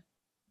her. Head.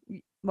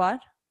 What?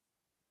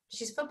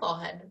 She's football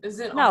head.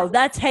 Isn't No,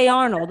 that's Hey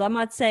Arnold. I'm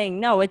not saying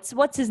no. It's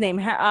what's his name?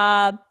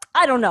 I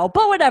don't know,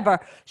 but whatever.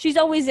 She's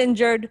always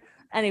injured.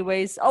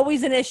 Anyways,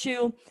 always an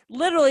issue.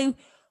 Literally,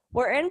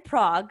 we're in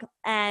Prague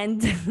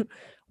and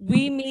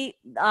we meet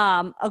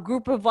a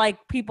group of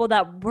like people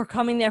that were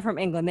coming there from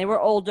England. They were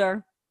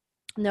older.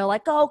 And they're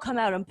like, oh, come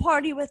out and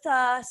party with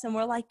us. And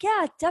we're like,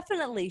 yeah,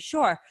 definitely.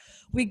 Sure.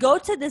 We go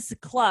to this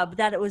club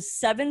that it was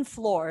 7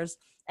 floors.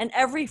 And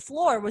every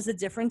floor was a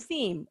different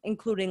theme,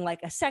 including like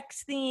a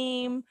sex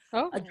theme,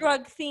 a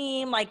drug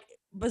theme, like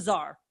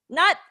bizarre.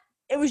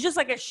 It was just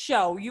like a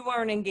show. You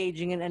weren't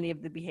engaging in any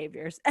of the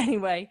behaviors.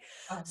 Anyway,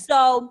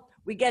 so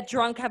we get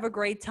drunk, have a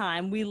great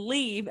time. We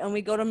leave and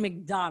we go to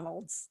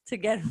McDonald's to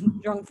get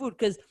drunk food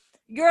because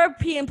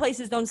European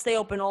places don't stay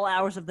open all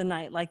hours of the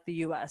night like the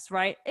US,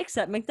 right?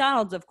 Except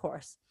McDonald's, of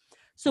course.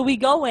 So we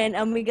go in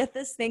and we get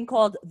this thing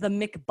called the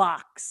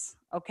McBox,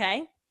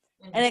 okay?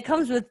 And it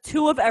comes with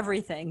 2 of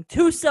everything,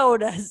 2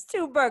 sodas,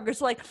 2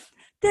 burgers. Like,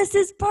 this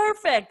is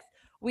perfect.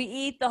 We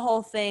eat the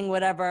whole thing,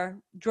 whatever,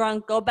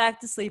 drunk, go back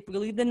to sleep. We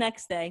leave the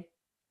next day.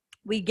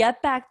 We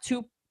get back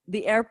to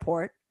the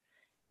airport,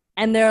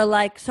 and they're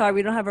like, sorry,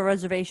 we don't have a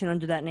reservation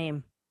under that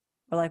name.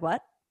 We're like,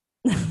 what?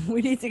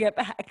 We need to get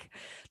back.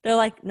 They're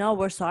like, no,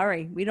 we're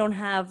sorry. We don't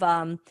have,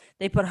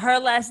 they put her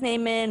last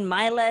name in,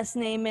 my last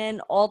name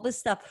in, all this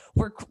stuff.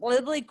 We're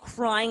literally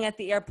crying at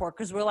the airport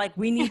because we're like,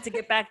 we need to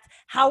get back.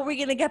 How are we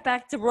going to get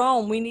back to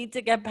Rome? We need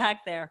to get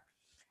back there.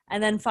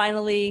 And then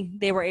finally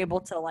they were able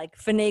to like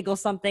finagle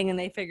something and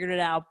they figured it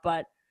out.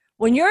 But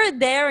when you're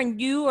there and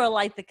you are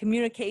like, the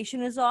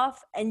communication is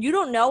off and you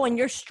don't know and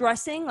you're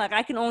stressing, like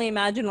I can only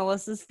imagine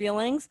Alyssa's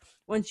feelings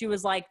when she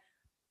was like,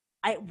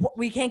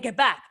 we can't get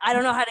back. I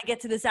don't know how to get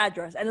to this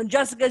address. And then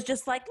Jessica's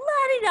just like,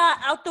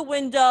 la-di-da, out the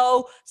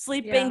window,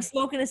 sleeping,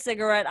 smoking a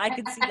cigarette. I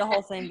could see the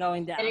whole thing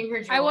going down.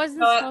 I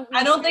wasn't.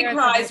 I don't think her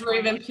eyes were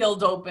even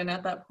peeled open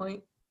at that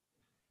point.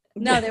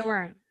 No, they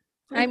weren't.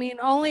 I mean,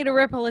 only to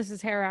rip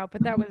Alyssa's hair out,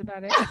 but that was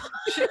about it.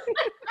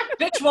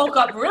 Bitch woke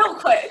up real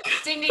quick.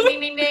 Ding, ding, ding,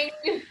 ding,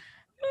 ding.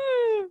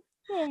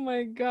 Oh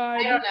my god.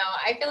 I don't know.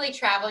 I feel like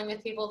traveling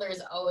with people,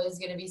 there's always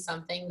going to be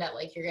something that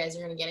like you guys are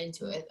going to get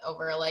into it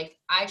over. Like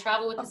I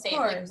travel with the Of same,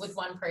 like course. with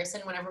one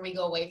person whenever we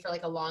go away for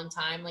like a long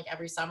time, like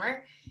every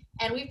summer.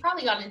 And we've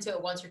probably gotten into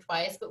it once or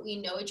twice, but we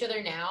know each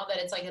other now that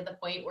it's like at the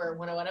point where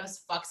when one of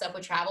us fucks up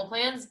with travel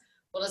plans,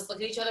 we'll just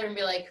look at each other and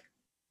be like,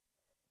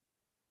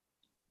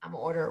 I'm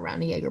gonna order a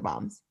round of Jaeger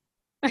bombs.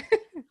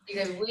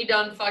 Because we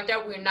done fucked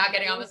up. We're not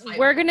getting on this flight.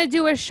 We're gonna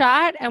do a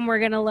shot and we're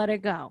gonna let it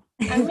go.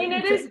 I mean,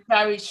 it is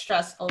very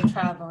stressful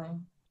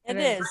traveling. It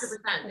is.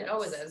 100%. It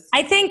always is.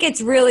 I think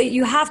it's really,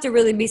 you have to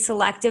really be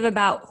selective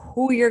about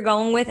who you're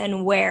going with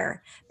and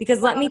where.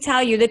 Because let me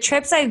tell you, the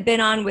trips I've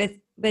been on with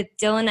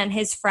Dylan and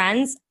his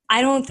friends,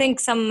 I don't think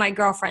some of my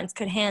girlfriends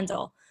could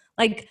handle.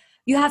 Like,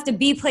 you have to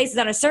be places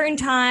at a certain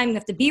time. You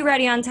have to be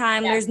ready on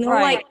time. Yeah, There's no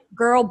right. like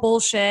girl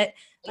bullshit,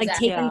 like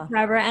Exactly. taking Yeah.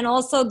 forever. And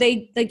also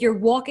you're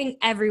walking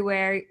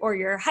everywhere or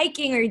you're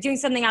hiking or you're doing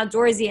something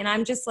outdoorsy. And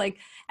I'm just like,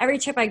 every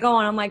trip I go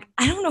on, I'm like,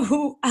 I don't know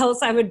who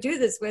else I would do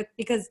this with,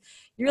 because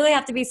you really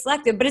have to be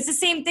selective. But it's the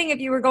same thing if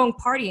you were going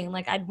partying.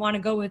 Like, I'd want to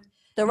go with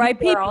The right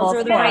people. girls or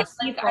of the right course.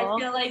 Like, people, I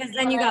feel like because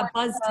then you when I got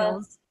went buzz to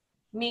tills.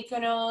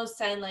 Mykonos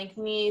and like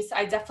Nice,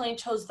 I definitely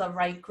chose the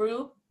right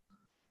group.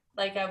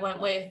 Like I went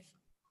with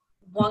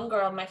one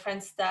girl, my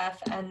friend Steph,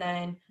 and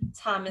then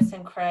Thomas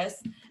and Chris.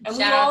 And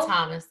Shout out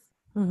Thomas.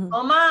 Mhm.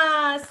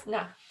 Thomas.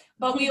 No.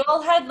 But we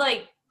all had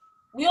like,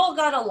 we all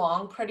got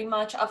along pretty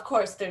much. Of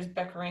course, there's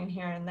bickering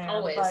here and there.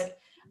 Always. But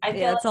I feel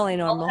Yeah, it's only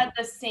we all normal. had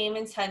the same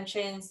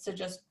intentions to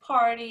just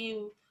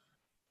party.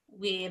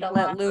 We ate a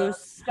Let lot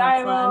loose, of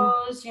have fun.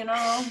 gyros, you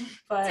know.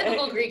 But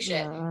Typical Greek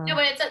shit. Yeah. No,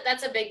 but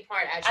that's a big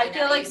part actually. I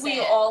feel now that you like we say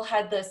it. all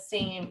had the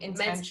same Meant-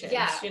 intentions,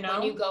 yeah, you know?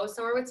 when you go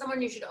somewhere with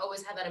someone, you should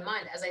always have that in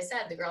mind. As I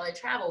said, the girl I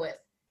travel with,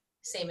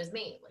 same as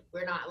me. Like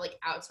we're not like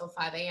out till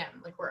 5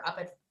 a.m. Like we're up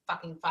at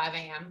fucking 5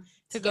 a.m.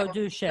 To get go where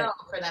do we shit. go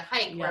for that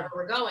hike Yeah. wherever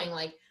we're going.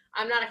 Like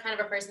I'm not a kind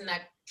of a person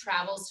that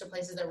travels to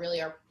places that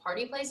really are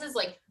party places.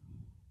 Like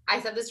I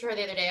said this to her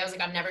the other day. I was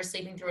like, I'm never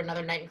sleeping through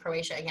another night in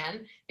Croatia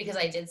again, because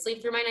I did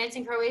sleep through my nights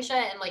in Croatia.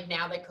 And like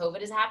now that COVID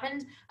has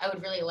happened, I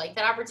would really like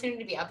that opportunity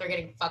to be out there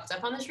getting fucked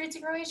up on the streets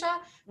of Croatia.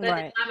 But at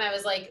Right. the time I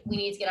was like, we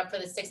need to get up for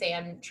the 6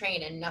 a.m.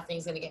 train and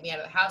nothing's going to get me out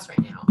of the house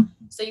right now.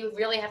 So you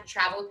really have to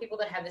travel with people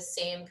that have the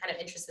same kind of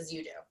interests as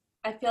you do.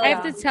 I feel I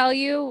like have to tell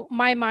you,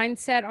 my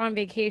mindset on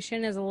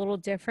vacation is a little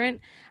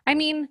different. I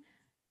mean,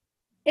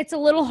 it's a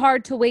little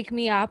hard to wake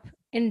me up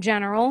in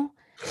general.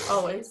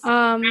 always.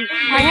 I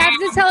have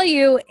to tell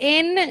you,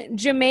 in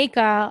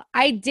Jamaica,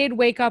 I did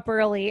wake up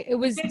early. It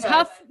was Yeah.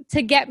 tough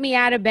to get me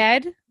out of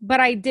bed,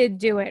 but I did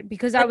do it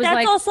because I But was that's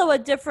like, also a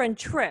different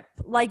trip.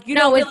 Like you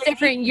no, don't it's really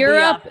different. need to be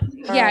Europe,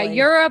 up yeah, early.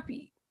 Europe,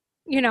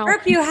 you know.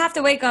 Europe, you have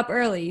to wake up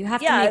early. You have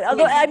to Yeah, make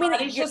although I But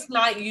mean, it's just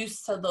not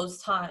used to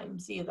those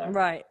times either.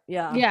 right?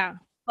 Yeah. Yeah.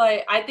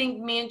 But I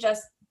think me and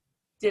Jess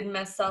did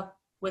mess up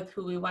with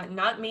who we went.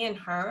 Not me and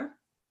her,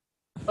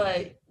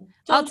 but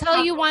I'll don't tell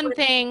you travel one with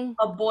thing.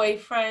 a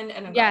boyfriend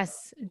and a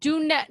Yes.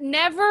 Do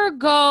never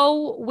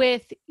go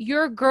with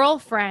your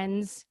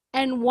girlfriends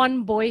and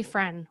one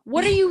boyfriend.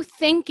 What are you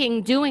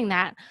thinking doing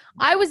that?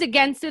 I was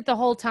against it the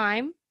whole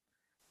time,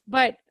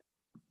 but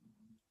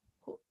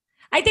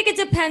I think it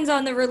depends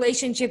on the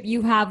relationship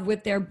you have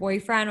with their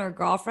boyfriend or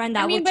girlfriend.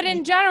 That I mean, will but in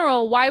change.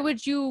 general, why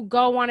would you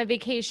go on a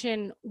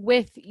vacation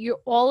with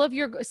all of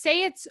your,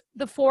 say it's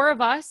the four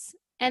of us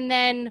and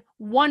then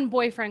one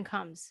boyfriend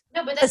comes?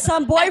 No, but But that's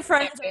some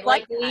boyfriends are like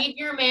like that. leave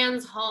your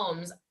man's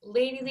homes.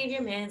 Lady, leave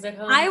your man's at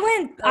home. I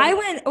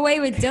went away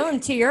with Dylan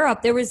to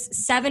Europe. There was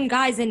 7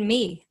 guys and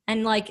me,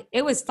 and like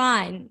it was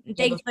fine.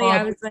 Thankfully,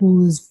 I was like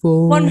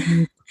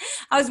one.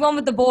 I was one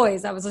with the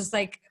boys. I was just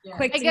like Yeah.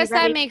 quick. I to guess get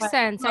ready, that makes but-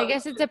 sense. I no,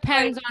 guess it like,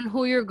 depends on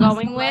who you're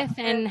going with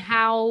selective. and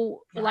how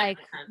Yeah, like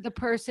 100%. the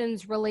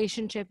person's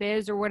relationship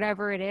is or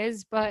whatever it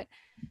is. But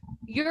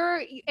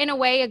you're in a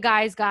way a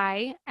guy's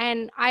guy,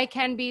 and I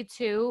can be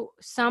too.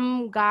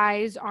 Some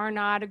guys are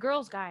not a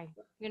girl's guy,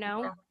 you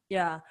know,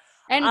 Yeah.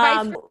 and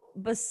vice versa.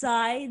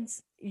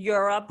 Besides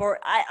Europe, or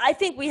I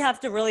think we have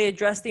to really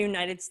address the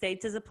United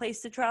States as a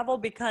place to travel,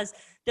 because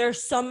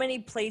there's so many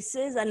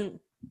places. And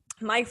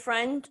my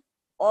friend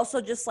also,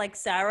 just like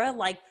Sarah,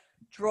 like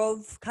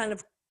drove kind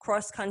of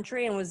cross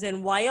country and was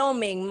in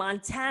Wyoming,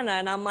 Montana.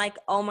 And I'm like,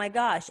 oh my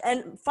gosh.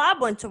 And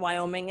Fob went to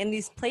Wyoming, and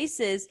these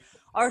places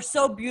are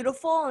so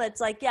beautiful. And it's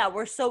like, yeah,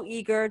 we're so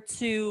eager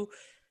to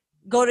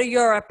go to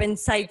Europe and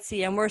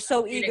sightsee, and we're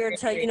so eager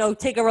to, you know,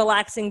 take a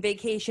relaxing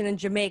vacation in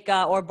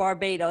Jamaica or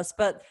Barbados.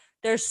 But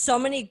there's so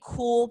many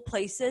cool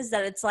places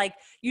that it's like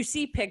you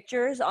see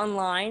pictures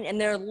online and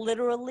they're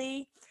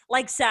literally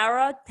like,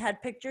 Sarah had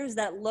pictures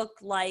that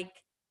looked like,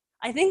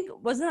 I think,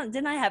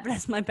 didn't I have it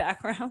as my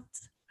background?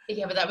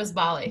 Yeah, but that was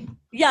Bali.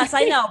 Yes,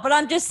 I know. But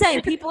I'm just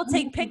saying, people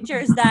take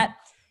pictures that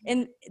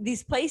in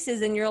these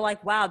places and you're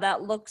like, wow,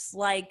 that looks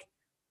like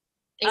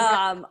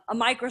a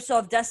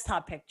Microsoft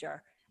desktop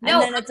picture.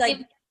 No, And then it's I like,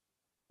 mean,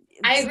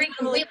 I agree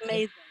really completely.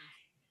 amazing.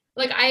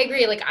 Like, I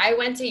agree. Like, I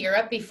went to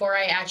Europe before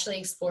I actually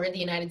explored the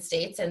United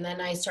States, and then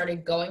I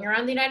started going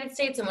around the United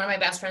States, and one of my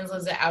best friends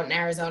lives out in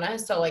Arizona.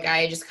 So, like,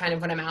 I just kind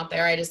of, when I'm out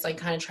there, I just, like,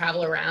 kind of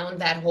travel around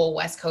that whole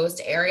West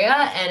Coast area,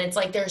 and it's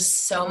like there's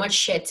so much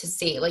shit to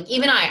see. Like,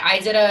 even I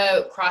did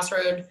a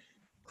cross-country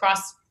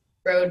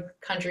road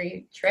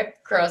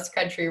trip. Cross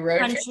country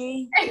road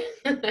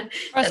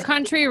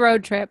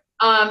trip.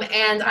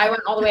 And I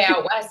went all the way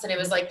out west, and it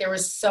was like there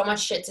was so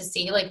much shit to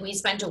see. Like, we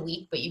spent a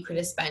week, but you could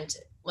have spent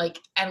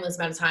like endless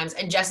amount of times.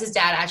 And Jess's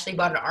dad actually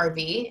bought an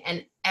RV,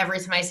 and every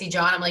time I see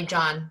John, I'm like,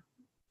 John,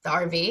 the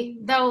RV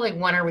though, like,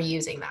 when are we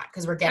using that?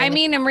 Because we're getting. I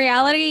mean, in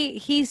reality,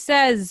 he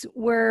says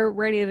we're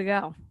ready to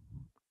go,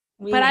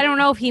 but I don't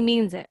know if he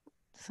means it.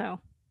 So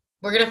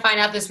we're gonna find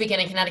out this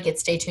weekend in Connecticut.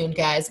 Stay tuned,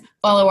 guys.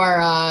 Follow our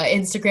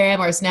Instagram,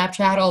 our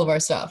Snapchat, all of our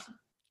stuff.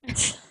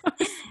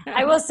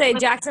 I will say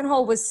Jackson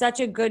Hole was such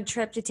a good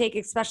trip to take,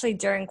 especially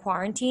during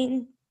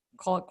quarantine.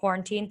 Call it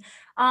quarantine,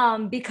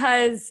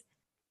 because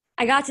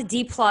I got to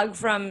deplug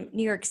from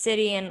New York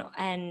City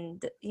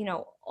and you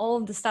know all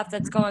of the stuff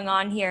that's going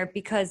on here,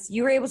 because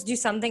you were able to do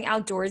something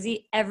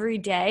outdoorsy every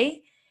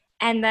day,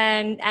 and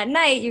then at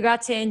night you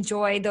got to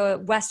enjoy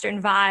the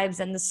Western vibes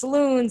and the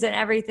saloons and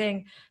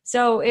everything.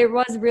 So it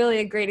was really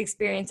a great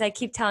experience. I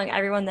keep telling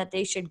everyone that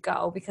they should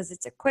go because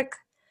it's a quick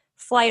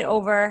flight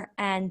over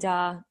and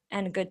a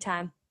good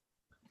time.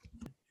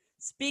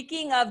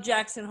 Speaking of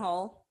Jackson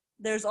Hole,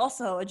 there's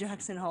also a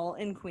Jackson Hole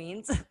in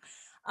Queens.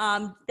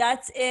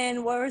 That's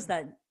in, where is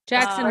that?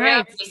 Jackson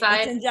Heights.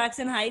 It's in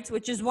Jackson Heights,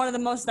 which is one of the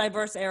most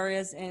diverse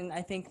areas in,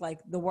 I think,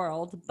 like the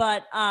world.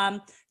 But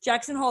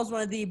Jackson Hole is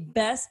one of the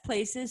best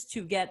places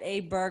to get a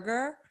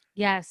burger.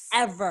 Yes.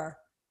 Ever.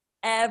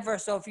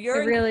 So if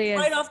you're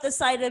right off the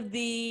side of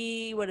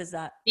the, what is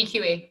that?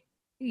 EQE.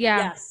 Yeah.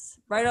 Yes.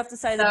 Right off the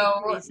side of the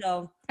EQE.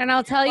 So. And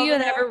I'll tell you,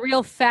 they have a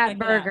real fat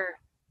burger.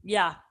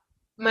 Yeah.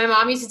 My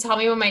mom used to tell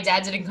me when my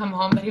dad didn't come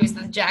home that he was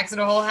at the Jackson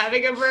Hole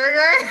having a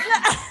burger.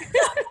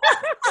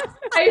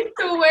 I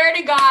swear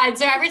to God.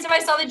 So every time I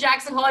saw the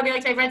Jackson Hole, I'd be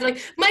like to my friends,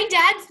 like, my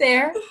dad's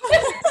there.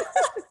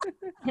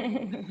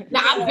 No,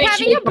 I'm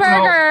having a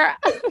burger.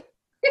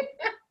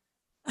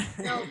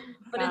 No,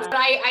 but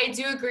I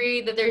do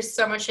agree that there's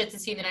so much shit to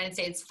see in the United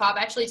States. Fob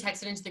actually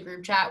texted into the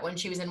group chat when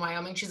she was in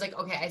Wyoming. She's like,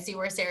 okay, I see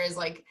where Sarah's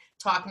like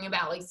talking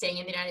about like staying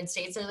in the United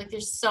States. They're like,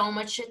 there's so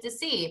much shit to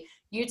see.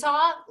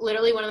 Utah,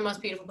 literally one of the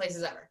most beautiful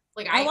places ever.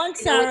 Like, I want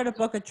Sarah to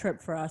book a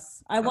trip for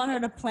us. I want her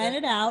to plan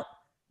it out.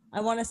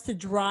 I want us to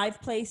drive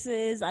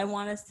places. I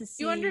want us to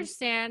see. You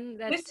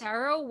understand that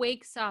Sarah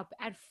wakes up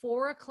at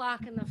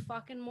 4:00 in the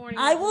fucking morning.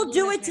 I will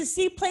do it to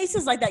see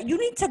places like that. You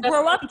need to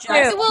grow up,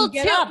 Jess. I will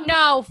too.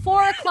 No,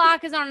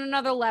 4:00 is on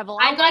another level.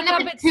 I've gotten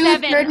up at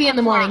 2:30 in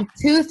the morning.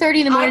 2:30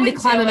 in the morning to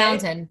climb a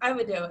mountain. I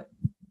would do it.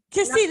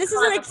 Just see, this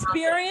is an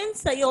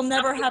experience that you'll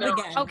never have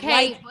again.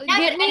 Okay,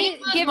 give me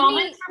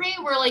moments for me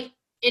were like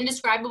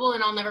indescribable,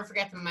 and I'll never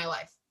forget them in my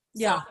life.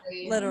 Yeah,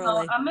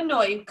 literally. I'm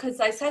annoyed because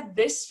I said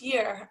this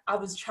year I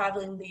was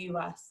traveling the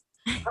U.S.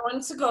 I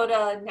wanted to go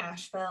to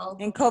Nashville.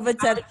 And COVID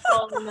said,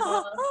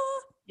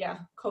 yeah,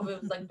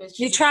 COVID was like, bitch.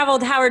 You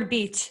traveled Howard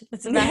Beach.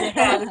 That's about it.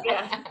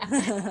 Yeah.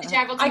 I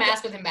traveled to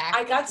Mass with him back.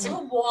 I got to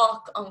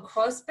walk on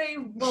Cross Bay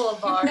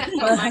Boulevard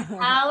from my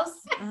house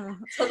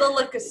to the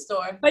liquor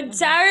store. But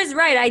Sarah's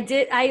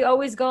right. I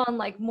always go on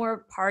like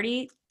more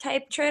party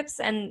type trips,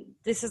 and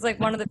this is like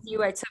one of the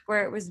few I took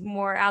where it was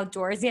more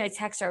outdoorsy. I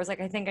texted her. I was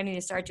like, I think I need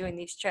to start doing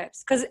these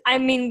trips because I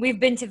mean, we've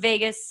been to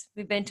Vegas,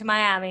 we've been to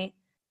Miami.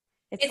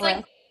 It's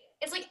like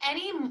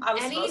any. I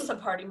was supposed to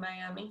party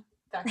Miami.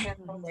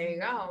 There you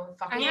go.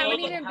 I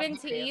haven't even been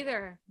to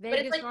either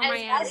Vegas or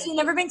Miami. Have you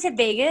never been to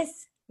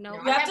Vegas? No.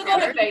 You have to go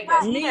to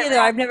Vegas. Me either.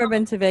 I've never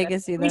been to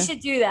Vegas either. We should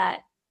do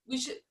that. We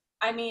should.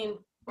 I mean,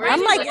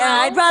 I'm like,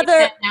 I'd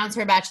rather announce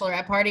her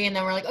bachelorette party, and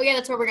then we're like, oh yeah,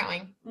 that's where we're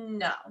going.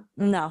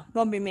 No,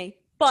 won't be me.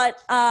 But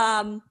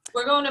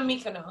we're going to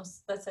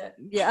Mykonos. That's it.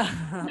 Yeah.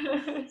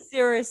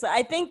 Seriously,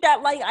 I think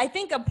that I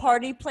think a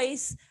party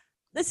place.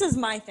 This is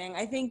my thing.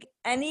 I think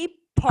any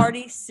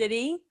party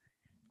city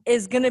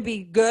is going to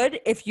be good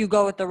if you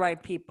go with the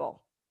right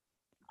people.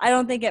 I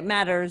don't think it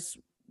matters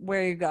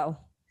where you go.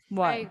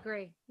 What? I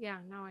agree. Yeah,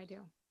 no, I do.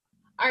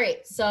 All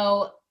right.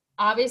 So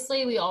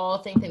obviously we all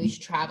think that we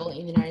should travel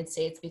in the United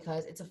States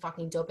because it's a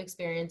fucking dope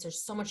experience. There's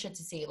so much shit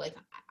to see. Like,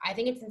 I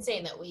think it's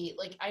insane that we,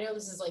 like, I know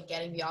this is like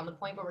getting beyond the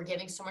point, but we're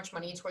giving so much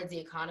money towards the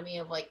economy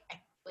of like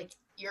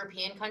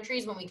European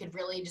countries when we could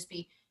really just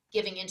be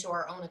giving into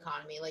our own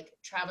economy, like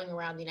traveling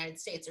around the United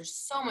States. There's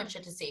so much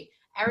shit to see.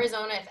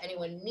 Arizona, if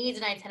anyone needs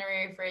an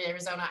itinerary for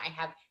Arizona, I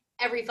have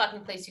every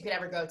fucking place you could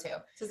ever go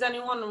to. Does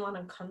anyone want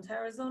to come to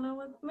Arizona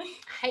with me?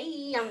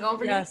 Hey, I'm going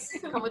for yes.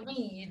 Come with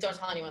me. You don't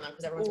tell anyone though,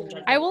 because everyone's going to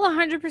judge. I will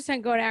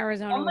 100% go to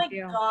Arizona with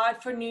you. Oh my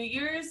God, for New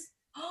Year's?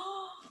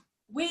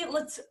 Wait,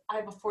 I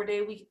have a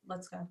 4-day week.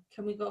 Let's go.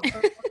 Can we go for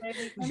a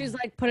 4-day week? She's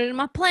like, put it in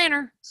my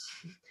planner.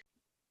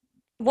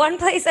 One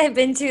place I've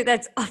been to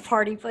that's a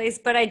party place,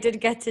 but I did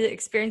get to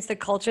experience the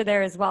culture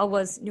there as well,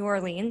 was New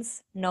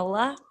Orleans,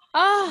 NOLA.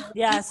 Oh,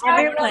 yes,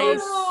 every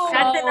place.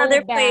 That's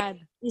another place. bad.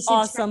 You should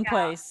Awesome check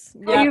out. place.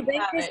 Have you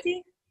been,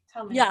 Christy?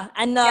 Tell me. Yeah,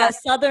 and the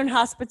Southern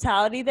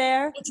hospitality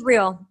there. It's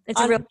real.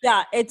 It's a real.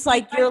 Yeah, it's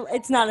like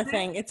it's not a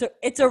thing.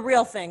 It's a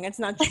real thing. It's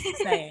not just a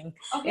saying.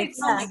 Okay, It's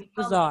tell me.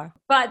 bizarre.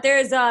 But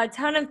there's a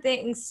ton of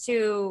things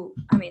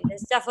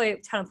there's definitely a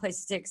ton of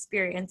places to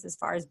experience as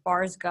far as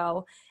bars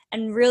go,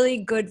 and really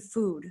good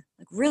food.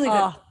 Like really good.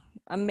 Oh,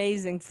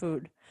 amazing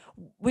food.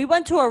 We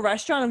went to a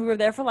restaurant and we were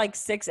there for like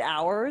 6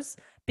 hours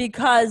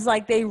because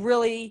like they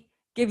really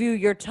give you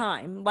your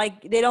time.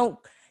 Like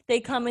they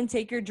come and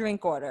take your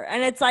drink order.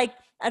 And it's like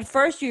at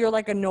first you're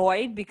like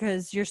annoyed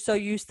because you're so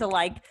used to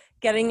like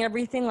getting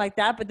everything like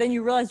that. But then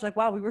you realize like,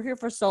 wow, we were here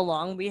for so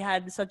long. We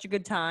had such a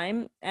good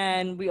time.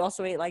 And we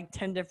also ate like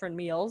 10 different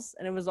meals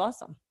and it was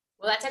awesome.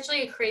 Well, that's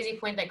actually a crazy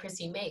point that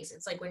Christine makes.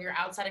 It's like when you're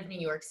outside of New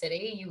York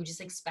City, you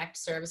just expect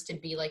service to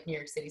be like New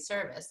York City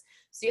service.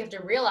 So you have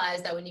to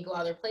realize that when you go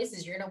other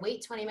places, you're going to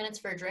wait 20 minutes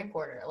for a drink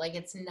order. Like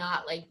it's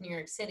not like New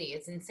York City.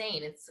 It's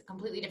insane. It's a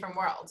completely different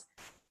world.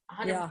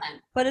 100%. Yeah,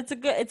 but it's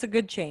a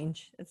good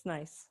change. It's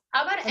nice.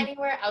 How about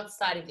anywhere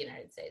outside of the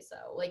United States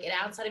though? Like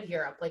outside of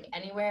Europe, like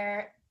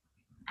anywhere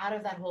out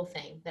of that whole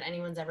thing that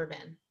anyone's ever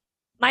been?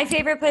 My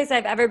favorite place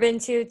I've ever been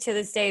to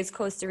this day is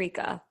Costa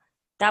Rica.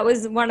 That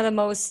was one of the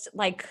most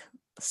like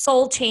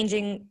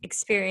soul-changing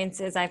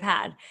experiences I've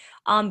had.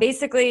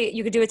 Basically,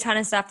 you could do a ton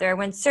of stuff there. I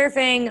went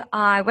surfing.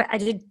 I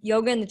did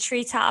yoga in the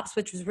treetops,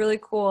 which was really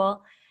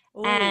cool.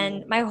 Ooh.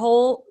 And my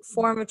whole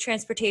form of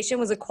transportation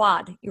was a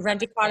quad. You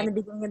rent a quad in the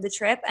beginning of the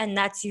trip, and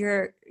that's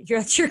your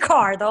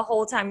car the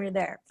whole time you're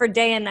there for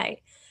day and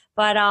night.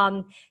 But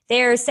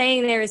they're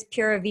saying there is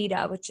pura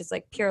vida, which is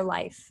like pure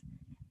life,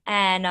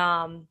 and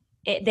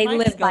they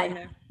live by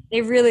that.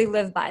 They really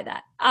live by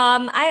that.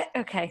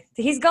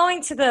 He's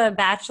going to the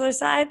bachelor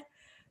side.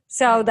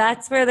 So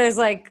that's where there's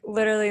like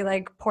literally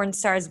like porn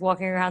stars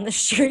walking around the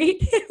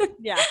street.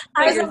 Yeah,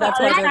 I was that's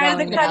why they're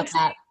the going.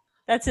 country.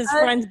 That's his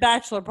friend's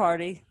bachelor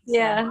party.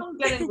 Yeah. I'm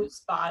getting the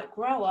spot.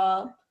 Grow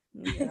up.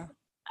 Yeah.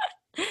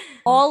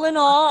 All in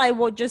all, I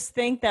will just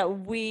think that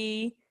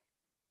we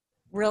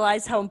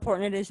realize how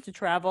important it is to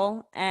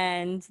travel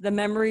and the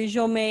memories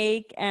you'll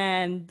make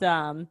and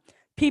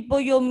people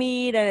you'll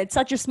meet. And it's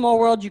such a small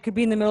world. You could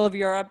be in the middle of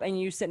Europe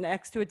and you sit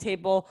next to a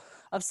table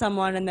of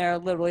someone and they're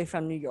literally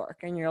from New York.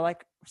 And you're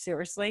like,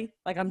 seriously?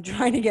 Like I'm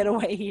trying to get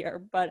away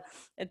here, but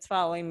it's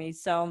following me.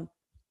 So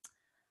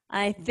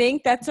I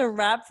think that's a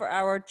wrap for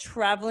our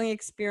traveling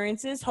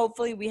experiences.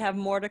 Hopefully we have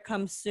more to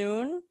come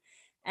soon.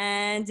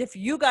 And if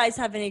you guys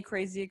have any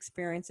crazy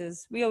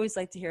experiences, we always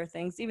like to hear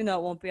things. Even though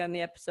it won't be on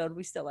the episode,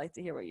 we still like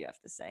to hear what you have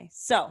to say.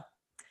 So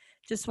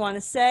just want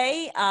to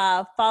say,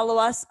 follow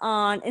us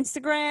on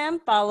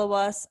Instagram, follow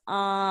us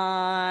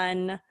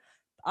on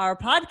our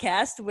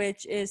podcast,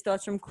 which is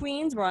Thoughts from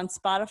Queens. We're on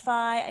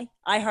Spotify,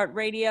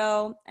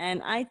 iHeartRadio,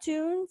 and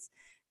iTunes.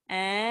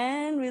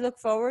 And we look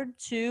forward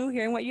to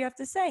hearing what you have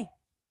to say.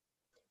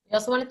 We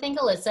also want to thank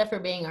Alyssa for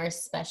being our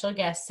special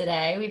guest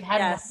today. We've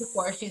had one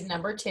before. She's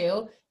number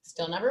 2.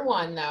 Still number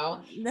 1, though.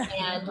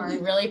 And we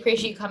really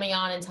appreciate you coming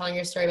on and telling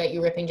your story about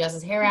you ripping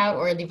Jess's hair out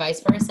or the vice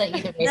versa,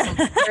 either based on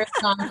the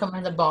song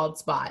coming to the bald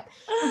spot.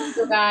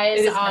 So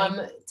guys,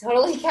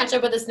 totally catch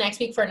up with us next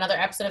week for another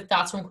episode of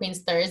Thoughts from Queens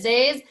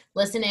Thursdays.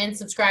 Listen in,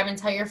 subscribe, and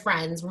tell your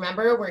friends.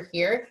 Remember, we're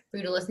here for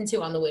you to listen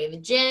to on the way to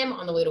the gym,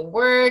 on the way to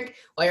work,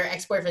 while your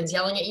ex-boyfriend's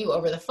yelling at you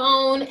over the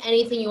phone.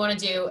 Anything you want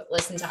to do,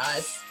 listen to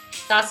us.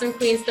 Thoughts from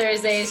Queens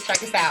Thursdays.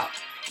 Check us out.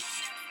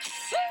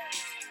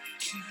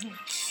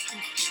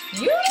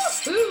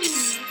 Yoo-hoo!